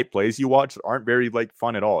 because the hype plays you watch aren't very like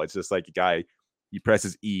fun at all. It's just like a guy, he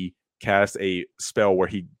presses E, casts a spell where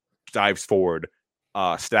he dives forward,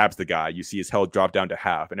 stabs the guy. You see his health drop down to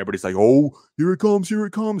half, and everybody's like, "Oh, here it comes, here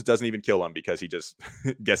it comes!" Doesn't even kill him because he just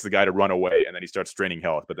gets the guy to run away, and then he starts draining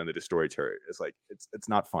health. But then the destroy turret. It's like it's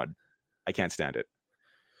not fun. I can't stand it.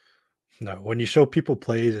 No, when you show people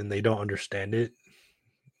plays and they don't understand it,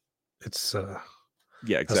 it's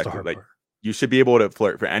yeah, exactly. Like part. You should be able to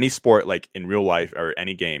flirt for any sport, like in real life or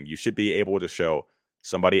any game. You should be able to show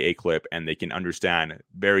somebody a clip and they can understand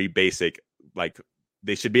very basic, like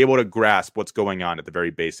they should be able to grasp what's going on at the very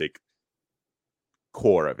basic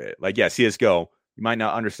core of it. Like, yeah, CS:GO, you might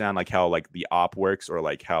not understand like how like the op works or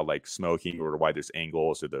like how like smoking or why there's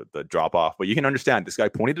angles or the drop off, but you can understand this guy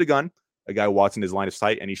pointed a gun, a guy walks in his line of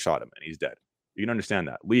sight, and he shot him and he's dead. You can understand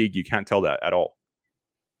that. League, you can't tell that at all.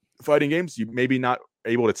 Fighting games, you maybe not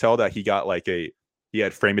able to tell that he got like he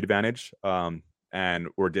had frame advantage, and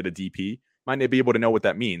or did a DP. Might not be able to know what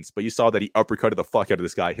that means, but you saw that he uppercutted the fuck out of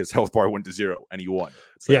this guy. His health bar went to 0, and he won.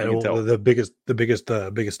 Yeah, well, the biggest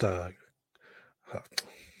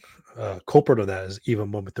culprit of that is EVO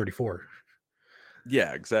Moment 34.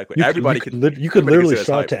 Yeah, exactly. Everybody you could literally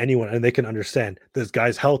show it to anyone, and they can understand this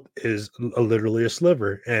guy's health is literally a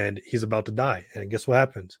sliver, and he's about to die. And guess what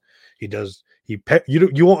happens? You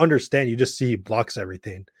won't understand. You just see he blocks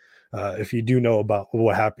everything. If you do know about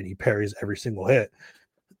what happened, he parries every single hit,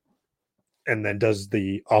 and then does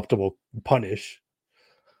the optimal punish.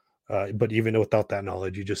 But even without that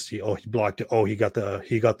knowledge, you just see, oh, he blocked it. Oh, he got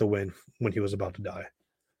the win when he was about to die.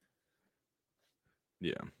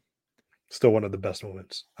 Yeah, still one of the best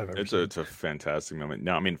moments I've ever seen. It's a fantastic moment.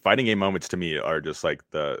 No, I mean, fighting game moments to me are just like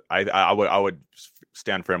I would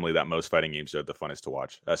stand firmly that most fighting games are the funnest to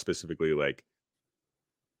watch, specifically like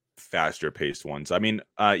faster paced ones. I mean,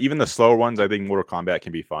 even the slower ones, I think Mortal Kombat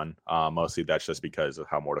can be fun. Mostly that's just because of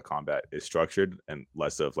how Mortal Kombat is structured and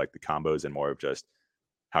less of like the combos and more of just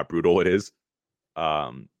how brutal it is.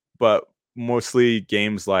 But mostly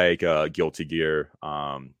games like Guilty Gear,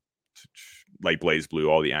 like BlazBlue,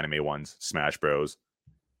 all the anime ones, Smash Bros,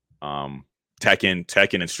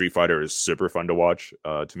 Tekken and Street Fighter is super fun to watch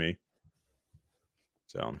to me.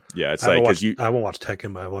 So yeah, it's like because I won't watch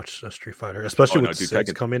Tekken, but I watch Street Fighter, especially with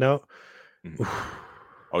 6 coming out. Mm-hmm.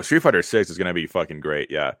 Oh, Street Fighter 6 is gonna be fucking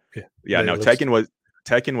great. Yeah. No,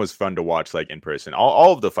 Tekken was fun to watch like in person.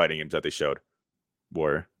 All of the fighting games that they showed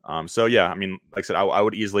were. So yeah, I mean, like I said, I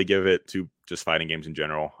would easily give it to just fighting games in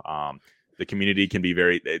general. The community can be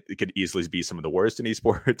it could easily be some of the worst in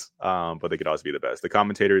esports, but they could also be the best. The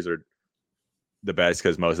commentators are the best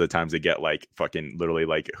because most of the times they get like fucking literally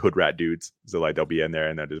like hood rat dudes. So like they'll be in there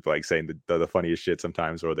and they're just like saying the funniest shit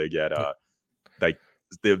sometimes, or they get like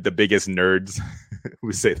the biggest nerds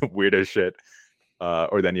who say the weirdest shit.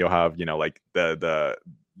 Or then you'll have, you know, like the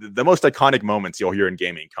most iconic moments you'll hear in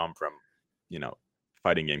gaming come from, you know,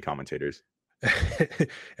 fighting game commentators.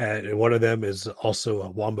 And one of them is also a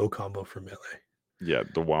wombo combo for Melee. Yeah,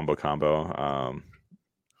 the wombo combo.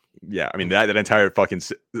 Yeah, I mean that entire fucking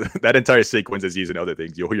that entire sequence is using other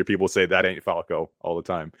things. You'll hear people say that ain't Falco all the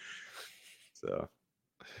time. So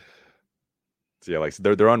yeah, like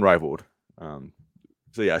they're unrivaled.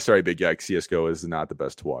 So yeah, sorry, Big Yak, CS:GO is not the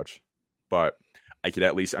best to watch, but I could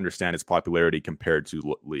at least understand its popularity compared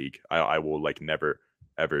to League. I will like never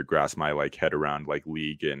ever grasp my like head around like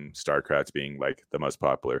League and StarCraft being like the most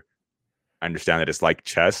popular. I understand that it's like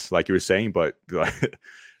chess, like you were saying, but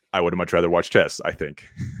I would much rather watch chess, I think,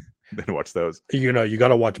 than watch those. You know, you got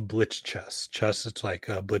to watch Blitz chess. Chess, it's like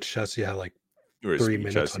Blitz chess. You have like 3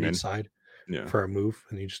 minutes on each side for a move,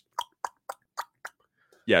 and you just.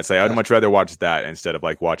 Yeah, it's like I'd much rather watch that instead of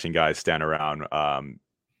like watching guys stand around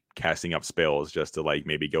casting up spells just to like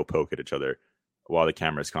maybe go poke at each other while the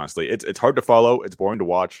camera is constantly. It's hard to follow. It's boring to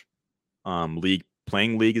watch.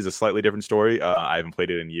 Playing League is a slightly different story. I haven't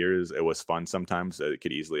played it in years. It was fun sometimes. It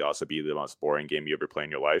could easily also be the most boring game you ever play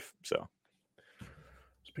in your life. So,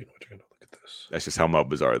 speaking of which, I'm gonna look at this. That's just how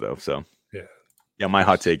MOBAs are, though. So, yeah. My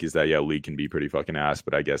hot take is that League can be pretty fucking ass,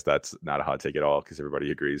 but I guess that's not a hot take at all because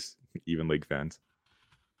everybody agrees, even League fans.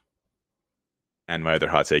 And my other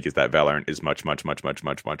hot take is that Valorant is much, much, much, much,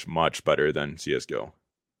 much, much, much better than CS:GO.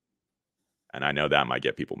 And I know that might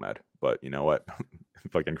get people mad, but you know what?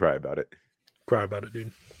 Fucking cry about it. Cry about it,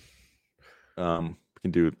 dude. We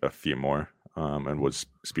can do a few more, and we'll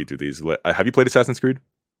speed through these. Have you played Assassin's Creed?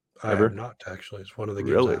 I have not, actually. It's one of the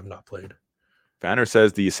games I have not played. Fanner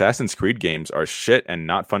says the Assassin's Creed games are shit and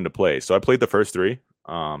not fun to play. So I played the first 3,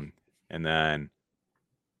 and then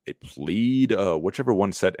it played whichever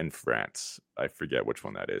one set in France. I forget which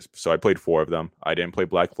one that is. So I played 4 of them. I didn't play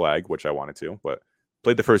Black Flag, which I wanted to, but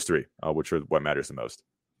played the first 3, which are what matters the most.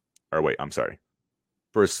 Or wait, I'm sorry.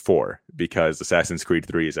 First 4, because Assassin's Creed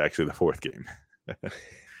 3 is actually the 4th game.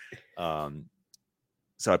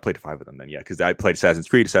 So I played 5 of them then, yeah, because I played Assassin's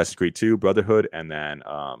Creed 2, Brotherhood, and then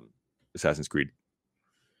Assassin's Creed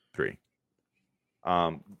 3.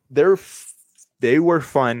 They were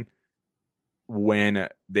fun when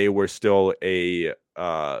they were still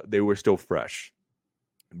fresh.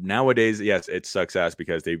 Nowadays, yes, it sucks ass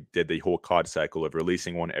because they did the whole COD cycle of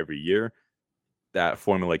releasing one every year. That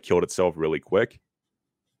formula killed itself really quick.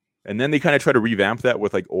 And then they kind of try to revamp that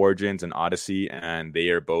with like Origins and Odyssey, and they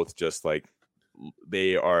are both just like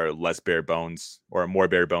they are less bare bones or a more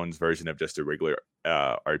bare bones version of just a regular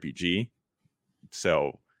RPG.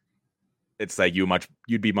 So it's like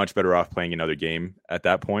you'd be much better off playing another game at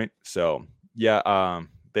that point. So yeah,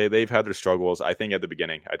 they've had their struggles. I think at the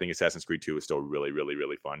beginning, I think Assassin's Creed 2 is still really, really,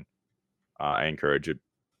 really fun. I encourage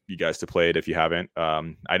you guys to play it if you haven't.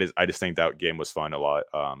 I just think that game was fun a lot.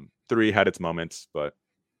 3 had its moments, but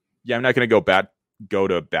yeah, I'm not gonna go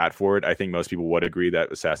to bat for it. I think most people would agree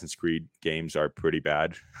that Assassin's Creed games are pretty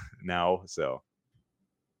bad now. So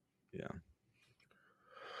yeah.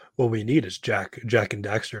 What we need is Jak and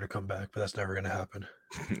Daxter to come back, but that's never going to happen.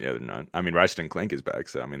 Yeah, they're not. I mean, Ratchet and Clank is back,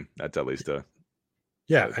 so I mean that's at least a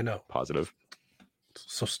I know, positive.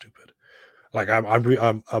 So stupid. Like I'm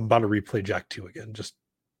about to replay Jak 2 again. Just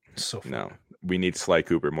so fun. No, we need Sly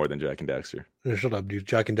Cooper more than Jak and Daxter. Shut up, dude.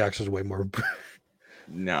 Jak and Daxter is way more.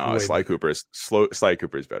 No, Sly Cooper is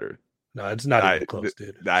better. No, it's not even close,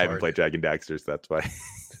 dude. I haven't played Jak and Daxter, so that's why.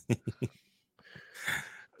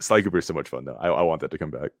 Sly Cooper is so much fun, though. I want that to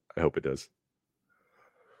come back. I hope it does.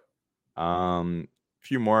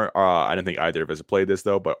 Few more. I don't think either of us have played this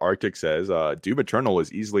though, but Arctic says Doom Eternal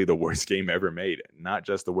is easily the worst game ever made, not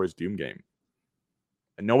just the worst Doom game.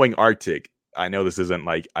 And knowing Arctic, I know this isn't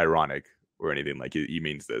like ironic or anything. Like he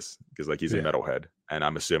means this because like he's a metalhead, and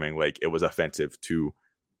I'm assuming like it was offensive to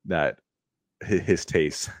that his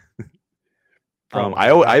taste.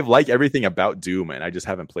 I like everything about Doom, and I just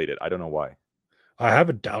haven't played it. I don't know why. I have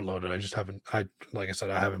it downloaded. I just haven't. Like I said,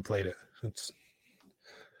 I haven't played it.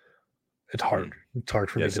 It's hard. It's hard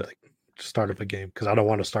for me to like start up a game because I don't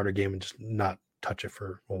want to start a game and just not touch it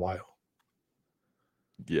for a while.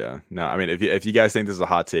 Yeah, no. I mean, if you guys think this is a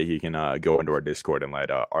hot take, you can go into our Discord and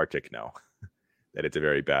let Arctic know that it's a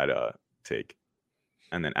very bad take.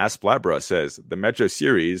 And then Asplatbra says the Metro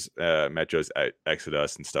series, Metro's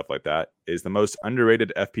Exodus and stuff like that, is the most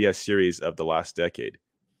underrated FPS series of the last decade.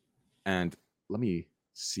 And let me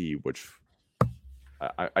see which.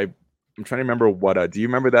 I'm trying to remember what. Do you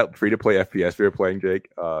remember that free to play FPS we were playing,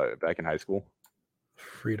 Jake, back in high school?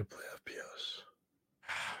 Free to play FPS.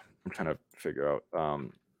 I'm trying to figure out.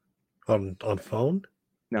 On phone?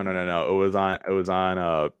 No. It was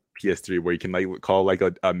on PS3 where you can like call like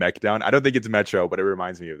a mech down. I don't think it's Metro, but it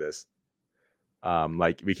reminds me of this.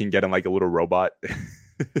 Like we can get in like a little robot.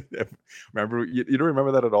 Remember? You don't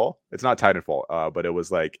remember that at all? It's not Titanfall, but it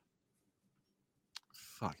was like.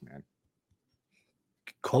 Fuck, man.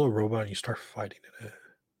 Call a robot and you start fighting in it.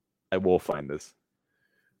 I will find this.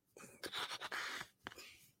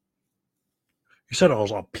 You said it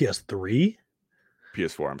was on PS3?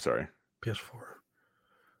 PS4, I'm sorry. PS4.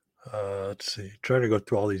 Let's see. Trying to go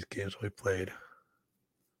through all these games we played.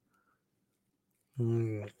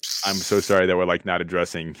 I'm so sorry that we're like not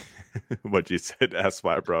addressing what you said,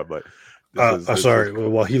 Asplatbra, but sorry.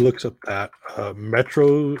 While he looks up that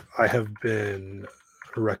Metro, I have been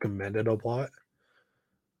recommended a lot.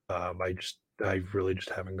 I really just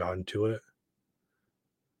haven't gotten to it.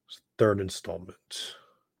 It's third installment.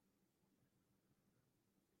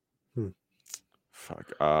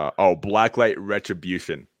 Fuck. Blacklight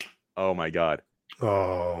Retribution. Oh my god.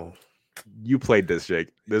 Oh, you played this,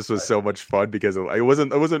 Jake. This was so much fun because it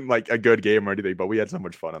wasn't like a good game or anything, but we had so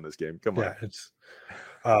much fun on this game. Come on. Yeah, it's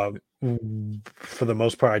for the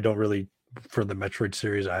most part, I don't really for the Metroid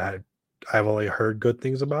series. I've only heard good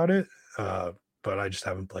things about it. But I just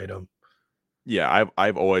haven't played them. Yeah,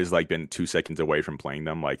 I've always like been 2 seconds away from playing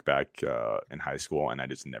them, like back in high school, and I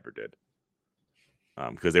just never did.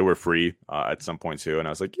 Because they were free at some point too, and I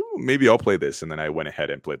was like, maybe I'll play this, and then I went ahead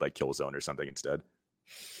and played like Killzone or something instead.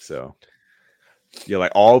 So yeah,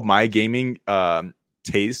 like all of my gaming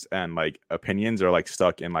taste and like opinions are like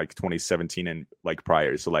stuck in like 2017 and like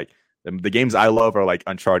prior. So like the games I love are like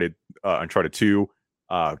Uncharted 2,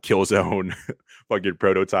 Killzone, fucking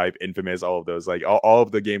Prototype, Infamous, all of those, like all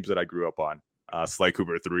of the games that I grew up on. Sly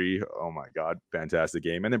Cooper 3, oh my god, fantastic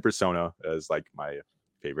game. And then Persona is like my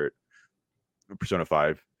favorite. Persona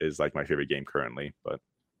 5 is like my favorite game currently, but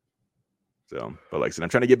like I said, I'm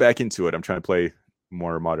trying to get back into it. I'm trying to play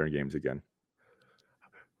more modern games again.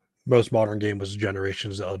 Most modern game was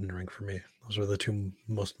Generations, Elden Ring for me. Those are the two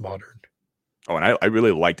most modern. Oh, and I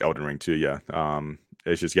really liked Elden Ring too. Yeah.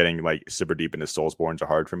 It's just getting like super deep into Soulsborne are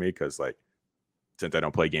hard for me because like since I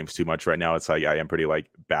don't play games too much right now, it's like I am pretty like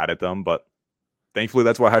bad at them. But thankfully,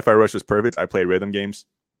 that's why Hi-Fi Rush was perfect. I play rhythm games.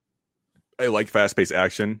 I like fast-paced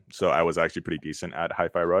action, so I was actually pretty decent at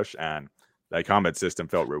Hi-Fi Rush, and that combat system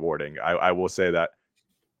felt rewarding. I will say that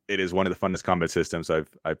it is one of the funnest combat systems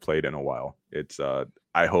I've played in a while. It's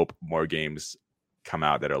I hope more games come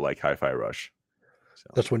out that are like Hi-Fi Rush.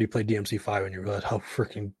 That's when you play DMC5 and you realize how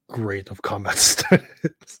freaking great of combat system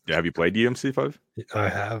is. Yeah, have you played DMC5? I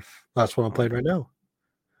have. That's what I'm playing right now.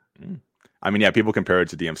 I mean, yeah, people compare it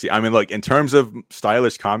to DMC. I mean, like in terms of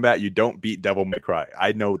stylish combat, you don't beat Devil May Cry.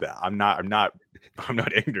 I know that. I'm not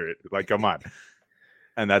ignorant. Like, come on.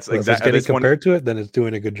 And that's exactly. If it's getting compared to it, then it's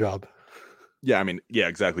doing a good job. Yeah, I mean, yeah,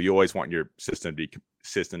 exactly. You always want your system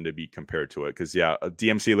to be compared to it because yeah,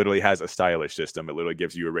 DMC literally has a stylish system. It literally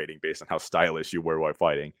gives you a rating based on how stylish you were while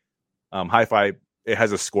fighting. Hi-Fi, it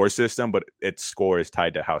has a score system, but its score is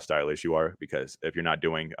tied to how stylish you are because if you're not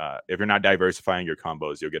diversifying your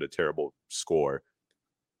combos, you'll get a terrible score.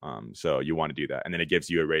 So you want to do that, and then it gives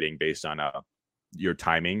you a rating based on your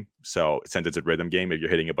timing. So since it's a rhythm game, if you're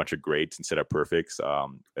hitting a bunch of greats instead of perfects,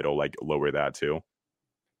 it'll like lower that too.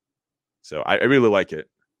 So I really like it.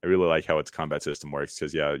 I really like how its combat system works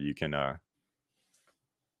because yeah, you can.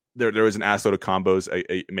 There is an assload of combos.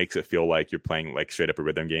 It makes it feel like you're playing like straight up a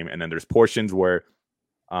rhythm game, and then there's portions where,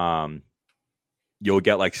 you'll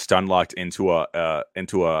get like stun locked into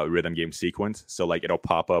a rhythm game sequence. So like it'll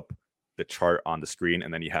pop up the chart on the screen,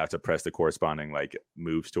 and then you have to press the corresponding like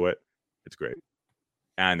moves to it. It's great,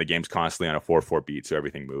 and the game's constantly on a 4/4 beat, so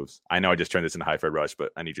everything moves. I know I just turned this into Hi-Fi Rush,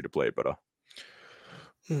 but I need you to play it, but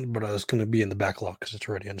it's going to be in the backlog because it's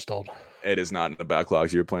already installed. It is not in the backlog.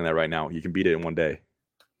 So you're playing that right now. You can beat it in one day.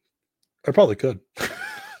 I probably could.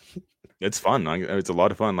 It's fun. It's a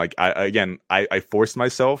lot of fun. Like I forced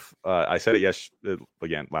myself. I said it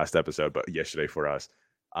again last episode, but yesterday for us.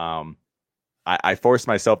 I forced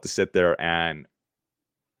myself to sit there and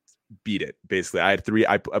beat it. Basically,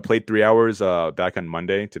 I played 3 hours back on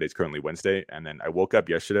Monday. Today's currently Wednesday, and then I woke up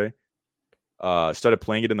yesterday. Started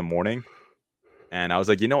playing it in the morning. And I was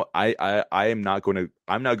like, I'm not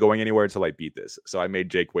going anywhere until I beat this. So I made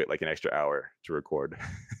Jake wait like an extra hour to record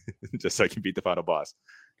just so I can beat the final boss.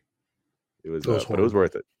 It was but it was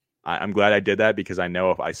worth it. I'm glad I did that because I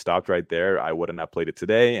know if I stopped right there, I wouldn't have played it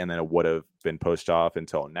today. And then it would have been pushed off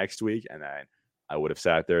until next week. And then I would have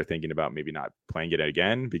sat there thinking about maybe not playing it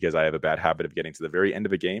again because I have a bad habit of getting to the very end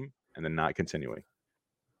of a game and then not continuing,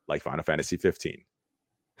 like Final Fantasy 15.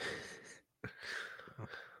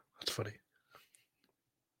 That's funny.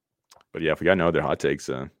 But yeah, if we got no other hot takes,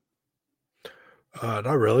 not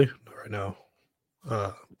really, not right now.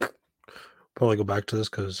 Probably go back to this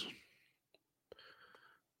because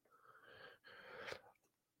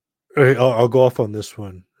I'll go off on this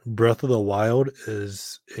one. Breath of the Wild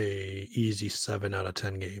is a easy 7 out of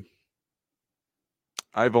 10 game.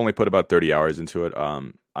 I've only put about 30 hours into it.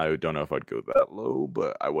 I don't know if I'd go that low,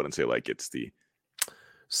 but I wouldn't say like it's the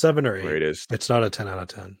 7 or 8. Greatest. It's not a 10 out of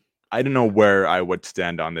 10. I don't know where I would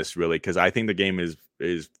stand on this really because I think the game is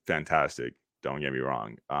fantastic. Don't get me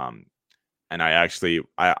wrong. And I actually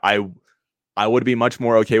I would be much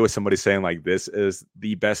more okay with somebody saying like this is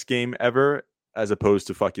the best game ever as opposed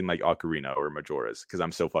to fucking like Ocarina or Majora's because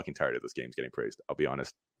I'm so fucking tired of those games getting praised. I'll be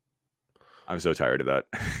honest. I'm so tired of that.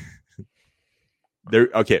 They're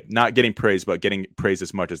okay, not getting praised, but getting praised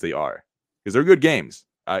as much as they are because they're good games.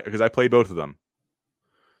 Because I played both of them.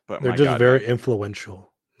 But they're just very influential.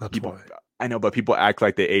 That's people, why. I know, but people act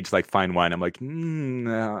like they aged like fine wine. I'm like,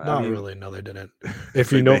 no, not really. No, they didn't.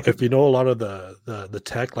 If you know a lot of the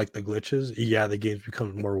tech, like the glitches, yeah, the games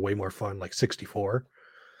become way more fun. Like 64,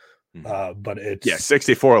 but it's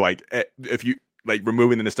 64. Like if you like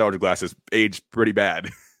removing the nostalgia glasses, aged pretty bad,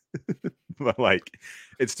 but like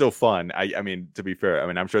it's still fun. I mean, to be fair, I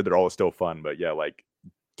mean, I'm sure they're all still fun, but yeah, like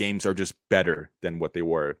games are just better than what they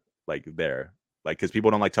were like there. Like, because people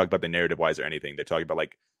don't like talk about the narrative wise or anything. They talk about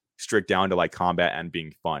like strict down to like combat and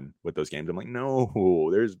being fun with those games. I'm like, no,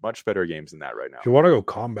 there's much better games than that right now. If you want to go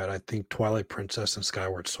combat, I think Twilight Princess and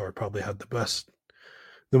Skyward Sword probably had the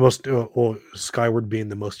most, Skyward being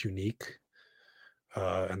the most unique.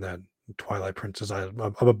 And then Twilight Princess, I'm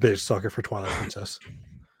a big sucker for Twilight Princess.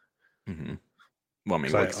 Mm-hmm. Well, I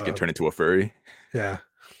mean, let's get turned into a furry. Yeah.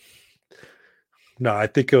 No, I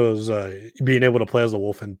think it was being able to play as a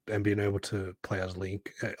wolf and being able to play as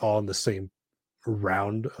Link all in the same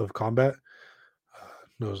round of combat.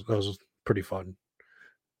 That was pretty fun.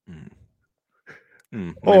 And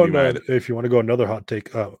if you want to go another hot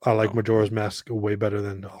take, I like Majora's Mask way better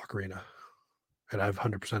than Ocarina. And I've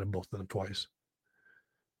 100% of both of them twice.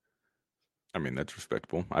 I mean, that's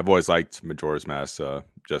respectable. I've always liked Majora's Mask,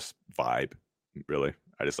 just vibe, really.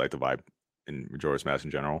 I just like the vibe in Majora's Mask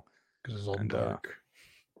in general. Because it's all dark.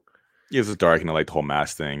 Yeah, it's dark, and I like the whole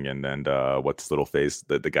mask thing. And then what's little face?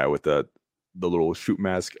 The guy with the little shoot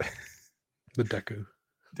mask. The Deku.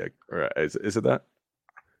 Or is it that?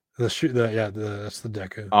 That's the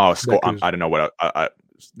Deku. Oh, Skull. I don't know what.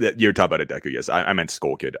 You're talking about a Deku, yes. I meant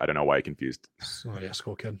Skull Kid. I don't know why I confused. Oh yeah,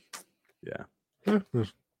 Skull Kid. Yeah. But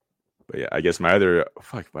yeah, I guess my other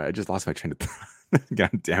I just lost my train of thought.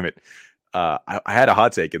 God damn it. I had a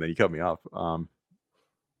hot take and then you cut me off.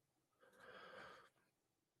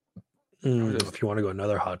 If you want to go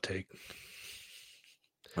another hot take,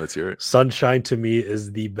 let's hear it. Sunshine to me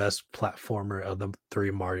is the best platformer of the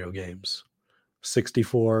 3 Mario games.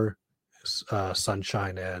 64,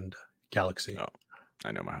 Sunshine, and Galaxy. Oh,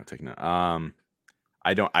 I know my hot take now.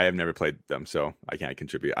 I have never played them, so I can't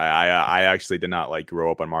contribute. I actually did not like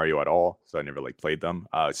grow up on Mario at all, so I never like played them.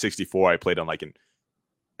 64, I played on like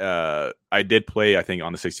I did play, I think,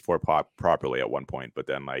 on the 64 properly at one point, but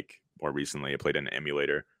then like more recently I played in an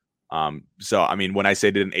emulator. So I mean, when I say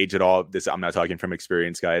it didn't age at all, I'm not talking from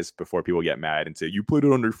experience, guys, before people get mad and say you played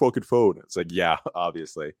it on your fucking phone. It's like, yeah,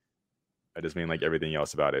 obviously. I just mean like everything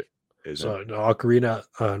else about it. So Ocarina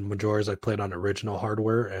and Majora's I played on original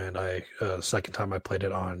hardware, and second time I played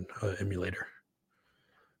it on emulator.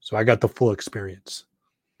 So I got the full experience.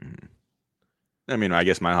 Mm-hmm. I mean, I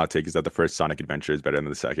guess my hot take is that the first Sonic Adventure is better than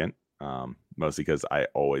the second. Mostly because I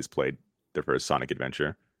always played the first Sonic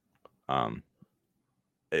Adventure. I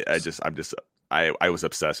was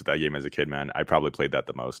obsessed with that game as a kid, man. I probably played that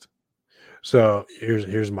the most. So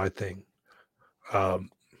here's my thing.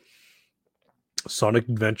 Sonic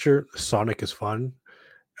Adventure, Sonic is fun.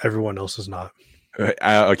 Everyone else is not.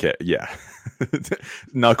 Okay, yeah.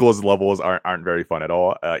 Knuckles levels aren't very fun at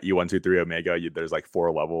all. E1, 2, 3 Omega, there's like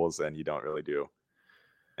 4 levels, and you don't really do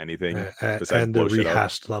anything besides and the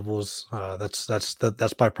rehashed levels.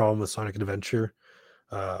 That's my problem with Sonic Adventure.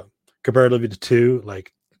 Comparatively to 2,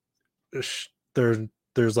 like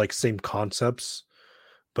there's like same concepts,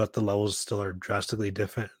 but the levels still are drastically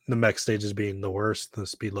different. The mech stages being the worst, the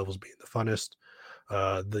speed levels being the funnest.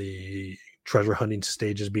 The treasure hunting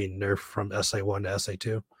stages being nerfed from SA1 to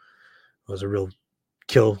SA2. It was a real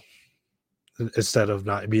kill. Instead of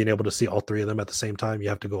not being able to see all 3 of them at the same time, you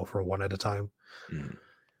have to go for one at a time.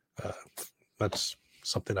 That's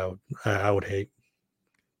something I would hate.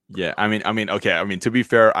 Yeah, I mean, okay. I mean, to be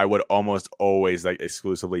fair, I would almost always like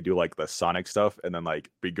exclusively do like the Sonic stuff, and then like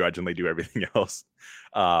begrudgingly do everything else.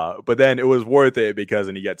 But then it was worth it because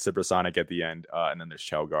then you get Supersonic at the end, and then there's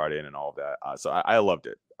Shell Guardian and all of that. So I loved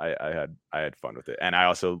it. I had fun with it, and I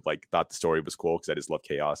also like thought the story was cool because I just love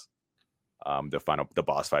chaos. The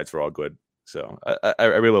boss fights were all good. So I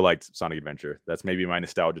really liked Sonic Adventure. That's maybe my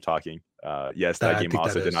nostalgia talking. Yes, that game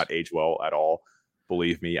also did not age well at all.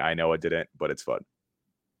 Believe me, I know it didn't, but it's fun.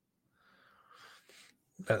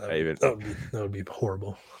 That would be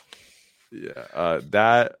horrible. Yeah.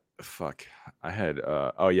 I had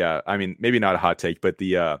oh yeah, I mean, maybe not a hot take, but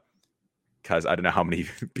the because I don't know how many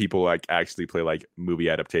people like actually play like movie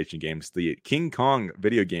adaptation games. The King Kong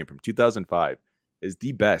video game from 2005 is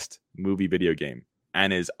the best movie video game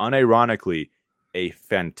and is unironically a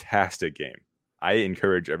fantastic game. I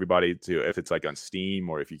encourage everybody to, if it's like on Steam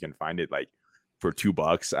or if you can find it like for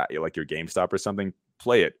 $2 at like your GameStop or something,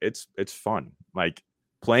 play it. It's fun. Like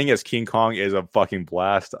playing as King Kong is a fucking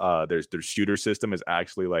blast. Their shooter system is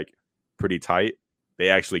actually like pretty tight. They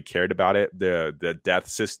actually cared about it. The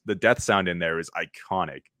death sound in there is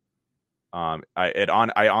iconic.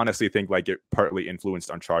 I honestly think like it partly influenced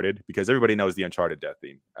Uncharted because everybody knows the Uncharted death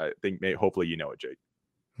theme. I think hopefully you know it, Jake.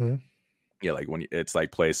 Mm-hmm. Yeah, like when it's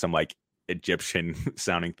like plays some like Egyptian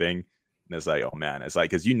sounding thing, and it's like, oh man, it's like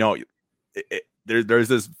because you know there's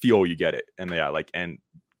this feel you get it, and yeah, like and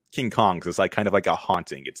King Kong's it's like kind of like a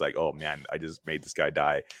haunting. It's like, oh man, I just made this guy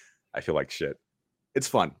die. I feel like shit. It's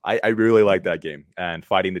fun. I really like that game, and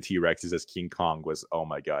fighting the T-Rexes as King Kong was, oh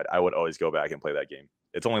my god, I would always go back and play that game.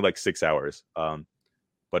 It's only like 6 hours,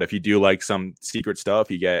 but if you do like some secret stuff,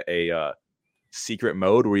 you get a secret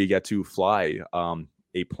mode where you get to fly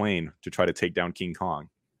a plane to try to take down King Kong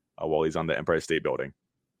while he's on the Empire State Building,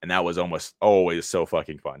 and that was almost always so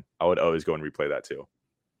fucking fun. I would always go and replay that too.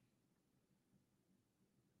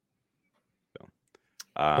 So,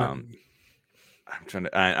 I'm trying to.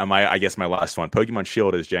 I guess my last one, Pokemon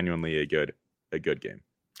Shield, is genuinely a good game.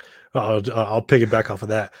 I'll pick it back off of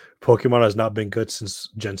that. Pokemon has not been good since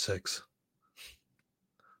Gen 6.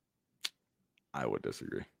 I would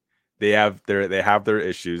disagree. They have their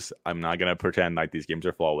issues. I'm not gonna pretend like these games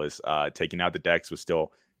are flawless. Taking out the decks was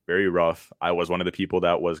still very rough. I was one of the people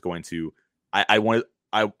that was going to. I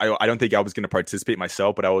don't think I was going to participate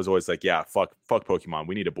myself, but I was always like, yeah, fuck Pokemon.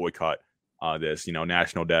 We need to boycott this.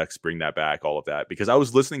 National decks, bring that back, all of that. Because I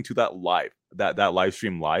was listening to that live, that live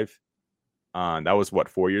stream live. That was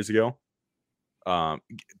 4 years ago.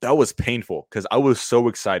 That was painful because I was so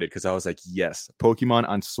excited because I was like, yes, Pokemon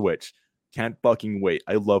on Switch. Can't fucking wait.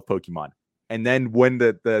 I love Pokemon. And then when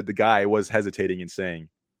the guy was hesitating and saying,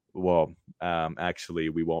 well, actually,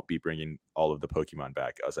 we won't be bringing all of the Pokemon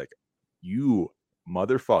back. I was like, you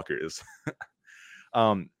motherfuckers.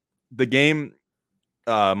 The game,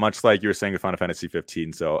 much like you were saying with Final Fantasy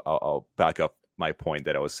 15, so I'll back up my point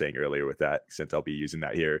that I was saying earlier with that, since I'll be using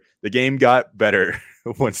that here. The game got better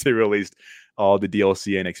once they released all the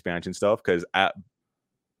DLC and expansion stuff, because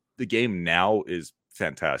the game now is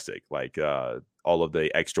fantastic. Like all of the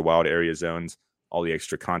extra wild area zones, all the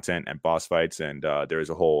extra content and boss fights, and there's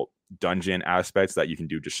a whole dungeon aspects that you can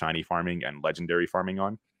do just shiny farming and legendary farming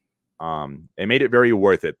on. It made it very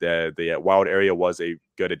worth it. The wild area was a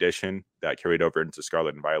good addition that carried over into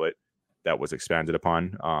Scarlet and Violet, that was expanded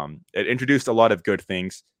upon. It introduced a lot of good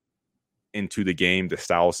things into the game. The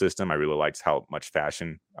style system, I really liked how much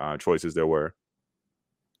fashion choices there were.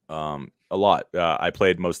 A lot. I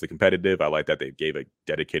played mostly competitive. I like that they gave a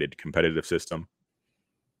dedicated competitive system.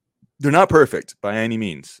 They're not perfect by any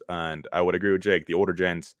means, and I would agree with Jake. The older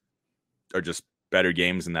gens are just better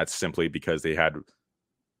games, and that's simply because they had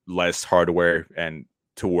less hardware and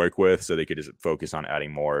to work with, so they could just focus on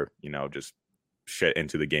adding more, just shit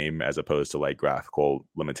into the game, as opposed to like graphical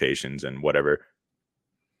limitations and whatever.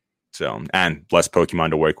 So, and less Pokemon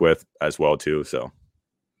to work with as well too. So,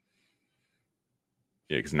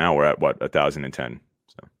 yeah, because now we're at what, 1,010.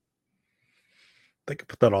 So, they could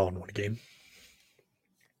put that all in one game.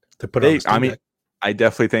 I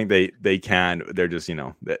definitely think they can. They're just,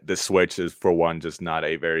 the Switch is, for one, just not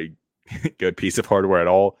a very good piece of hardware at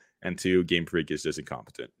all, and two, Game Freak is just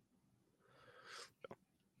incompetent.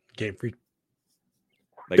 Game Freak,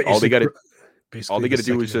 like all they got to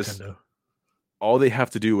do is just Nintendo. All they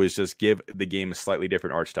have to do is just give the game a slightly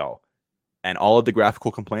different art style, and all of the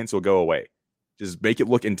graphical complaints will go away. Just make it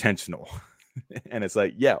look intentional, and it's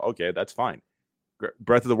like, yeah, okay, that's fine.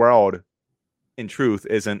 Breath of the Wild, in truth,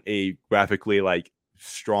 isn't a graphically like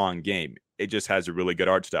strong game. It just has a really good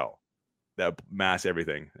art style that mass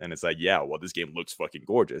everything, and it's like, yeah, well, this game looks fucking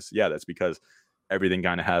gorgeous. Yeah, that's because everything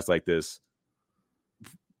kind of has like this,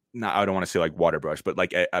 I don't want to say like water brush, but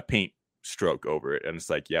like a paint stroke over it, and it's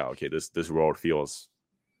like, yeah, okay, this world feels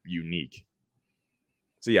unique.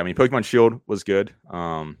 So yeah, I mean, Pokemon Shield was good.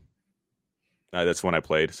 That's when I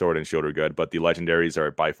played. Sword and Shield are good, but the legendaries are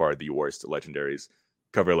by far the worst legendaries,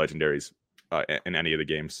 cover legendaries in any of the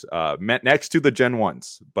games. Next to the Gen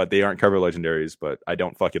 1s, but they aren't cover legendaries, but I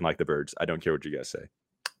don't fucking like the birds. I don't care what you guys say.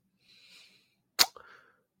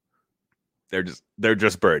 They're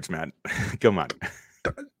just birds, man. Come on.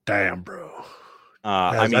 Damn, bro.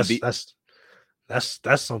 I mean,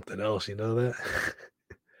 that's something else. You know that?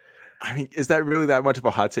 I mean, is that really that much of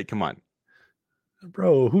a hot take? Come on,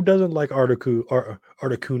 bro. Who doesn't like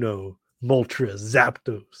Articuno, Moltres,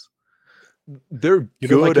 Zapdos? They're you good.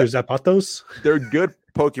 Don't like your Zapatos? They're good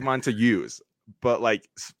Pokemon to use, but like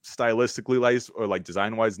stylistically, or like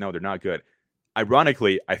design wise, no, they're not good.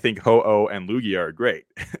 Ironically, I think Ho-Oh and Lugia are great,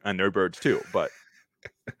 and they're birds too. But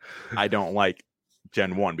I don't like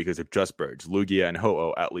Gen 1 because they're just birds. Lugia and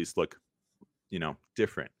Ho-Oh at least look,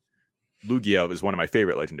 different. Lugia is one of my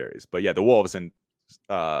favorite legendaries. But yeah, the wolves and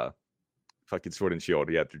fucking Sword and Shield,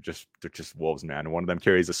 yeah, they're just wolves, man. One of them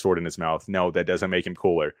carries a sword in his mouth. No, that doesn't make him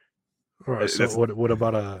cooler. All right, so what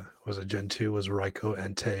about was it Gen 2 was Raikou,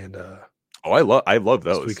 Entei, and I love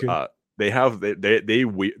those. They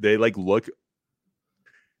like look,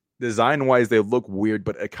 design wise, they look weird,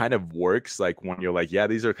 but it kind of works. Like when you're like, yeah,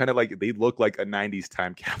 these are kind of like, they look like a 90s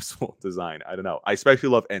time capsule design. I don't know. I especially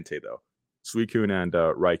love Entei though. Suicune and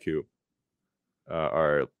Raikou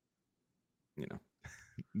are,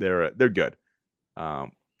 they're good.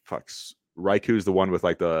 Raikou's the one with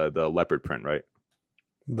like the leopard print, right?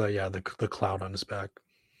 The cloud on his back.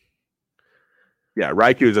 Yeah,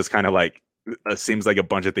 Raikou is just kind of like, seems like a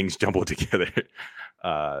bunch of things jumbled together.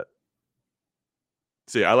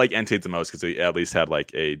 So yeah, I like Entei the most because they at least had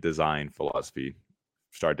like a design philosophy,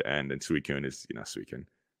 start to end, and Suicune is Suicune.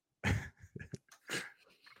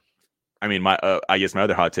 I mean, I guess my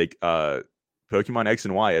other hot take, Pokemon X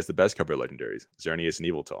and Y as the best cover legendaries, Xerneas and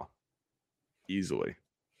Yveltal, easily.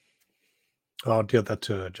 I'll give that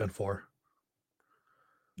to Gen 4.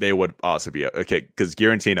 They would also be okay because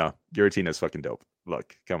Giratina is fucking dope.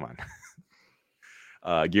 Look, come on.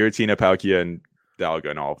 Giratina, Palkia, and Dialga,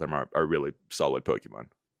 and all of them are really solid Pokemon.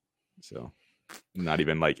 So not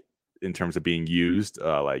even like in terms of being used,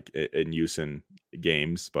 like in use in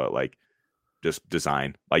games, but like just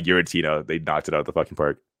design. Like Giratina, they knocked it out of the fucking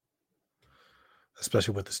park.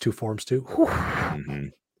 Especially with his two forms too. Mm-hmm.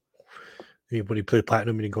 When you play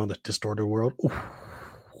Platinum and you go in the distorted world.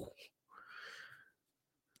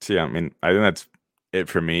 So yeah, I mean, I think that's it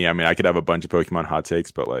for me. I mean, I could have a bunch of Pokemon hot takes,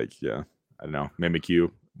 but like, yeah, I don't know.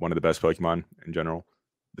 Mimikyu, one of the best Pokemon in general,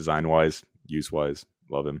 design wise, use wise,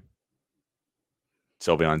 love him.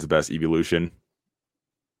 Sylveon's the best evolution,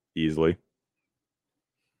 easily.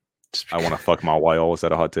 I want to fuck Mawile. Is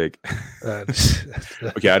that a hot take?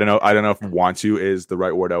 Okay, I don't know if want to is the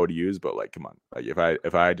right word I would use, but like, come on. Like, if I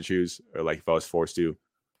had to choose, or like if I was forced to,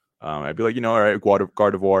 I'd be like, all right,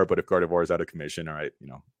 Gardevoir. But if Gardevoir is out of commission, all right,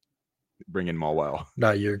 bring in Mawile.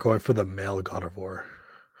 No, you're going for the male Gardevoir.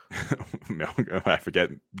 I forget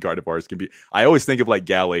Gardevoirs can be. I always think of like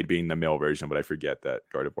Gallade being the male version, but I forget that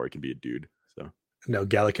Gardevoir can be a dude. So no,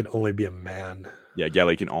 Gallade can only be a man. Yeah,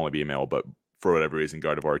 Gallade can only be a male, but for whatever reason,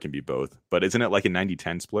 Gardevoir can be both. But isn't it like a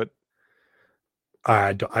 90-10 split?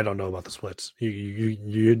 I don't know about the splits.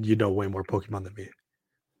 You know way more Pokemon than me.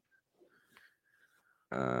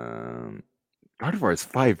 Gardevoir is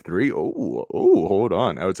 5'3". Oh, hold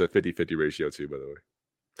on. That was a 50-50 ratio too, by the way.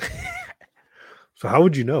 So how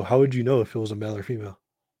would you know? How would you know if it was a male or female?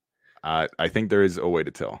 I think there is a way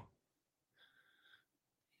to tell.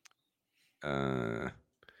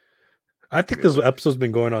 I think this episode's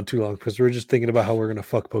been going on too long because we're just thinking about how we're gonna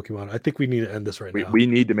fuck Pokemon. I think we need to end this now. We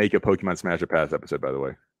need to make a Pokemon Smash or Pass episode, by the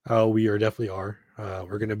way. Oh, we definitely are.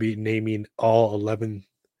 We're gonna be naming all 11.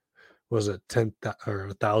 Was it 10 or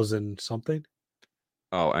 1,000 something?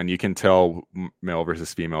 Oh, and you can tell male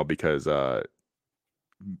versus female because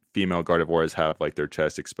female Gardevoirs have like their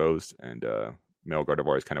chest exposed, and male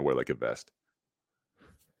Gardevoirs kind of wear like a vest.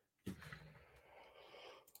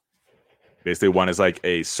 Basically, one is like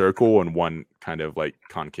a circle and one kind of like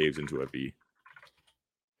concaves into a V.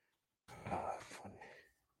 Funny.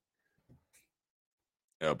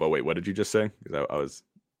 But wait, what did you just say? Because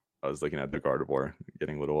I was looking at the Gardevoir,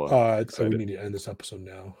 getting a little. So we need to end this episode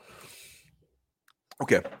now.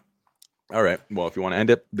 Okay. All right. Well, if you want to end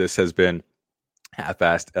it, this has been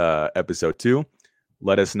Half-Assed episode 2.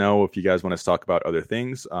 Let us know if you guys want us to talk about other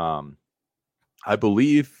things. I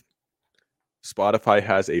believe Spotify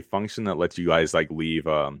has a function that lets you guys like leave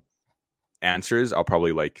answers. I'll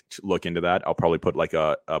probably like look into that. I'll probably put like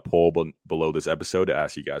a poll below this episode to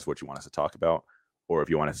ask you guys what you want us to talk about, or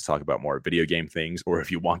if you want us to talk about more video game things, or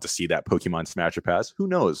if you want to see that Pokemon Smash or Pass. Who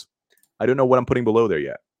knows? I don't know what I'm putting below there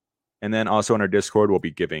yet. And then also on our Discord, we'll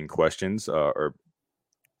be giving questions or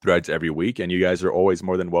threads every week, and you guys are always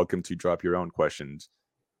more than welcome to drop your own questions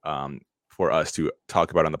for us to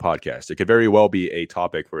talk about on the podcast. It could very well be a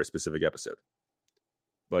topic for a specific episode.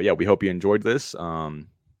 But yeah, we hope you enjoyed this.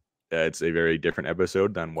 It's a very different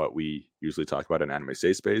episode than what we usually talk about in Anime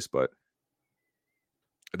Safe Space, but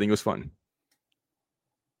I think it was fun.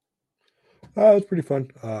 It was pretty fun.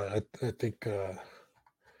 I think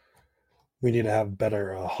we need to have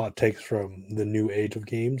better hot takes from the new age of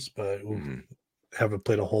games, but we haven't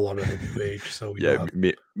played a whole lot of the new age. So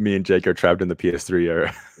me and Jake are trapped in the PS3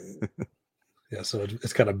 era. Yeah, so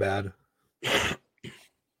it's kind of bad.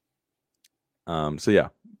 So yeah,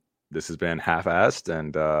 this has been Half-Assed,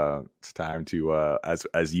 and it's time to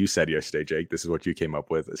as you said yesterday, Jake, this is what you came up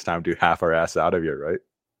with. It's time to half our ass out of here, right?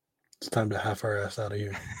 It's time to half our ass out of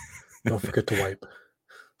here. Don't forget to wipe.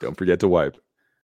 Don't forget to wipe.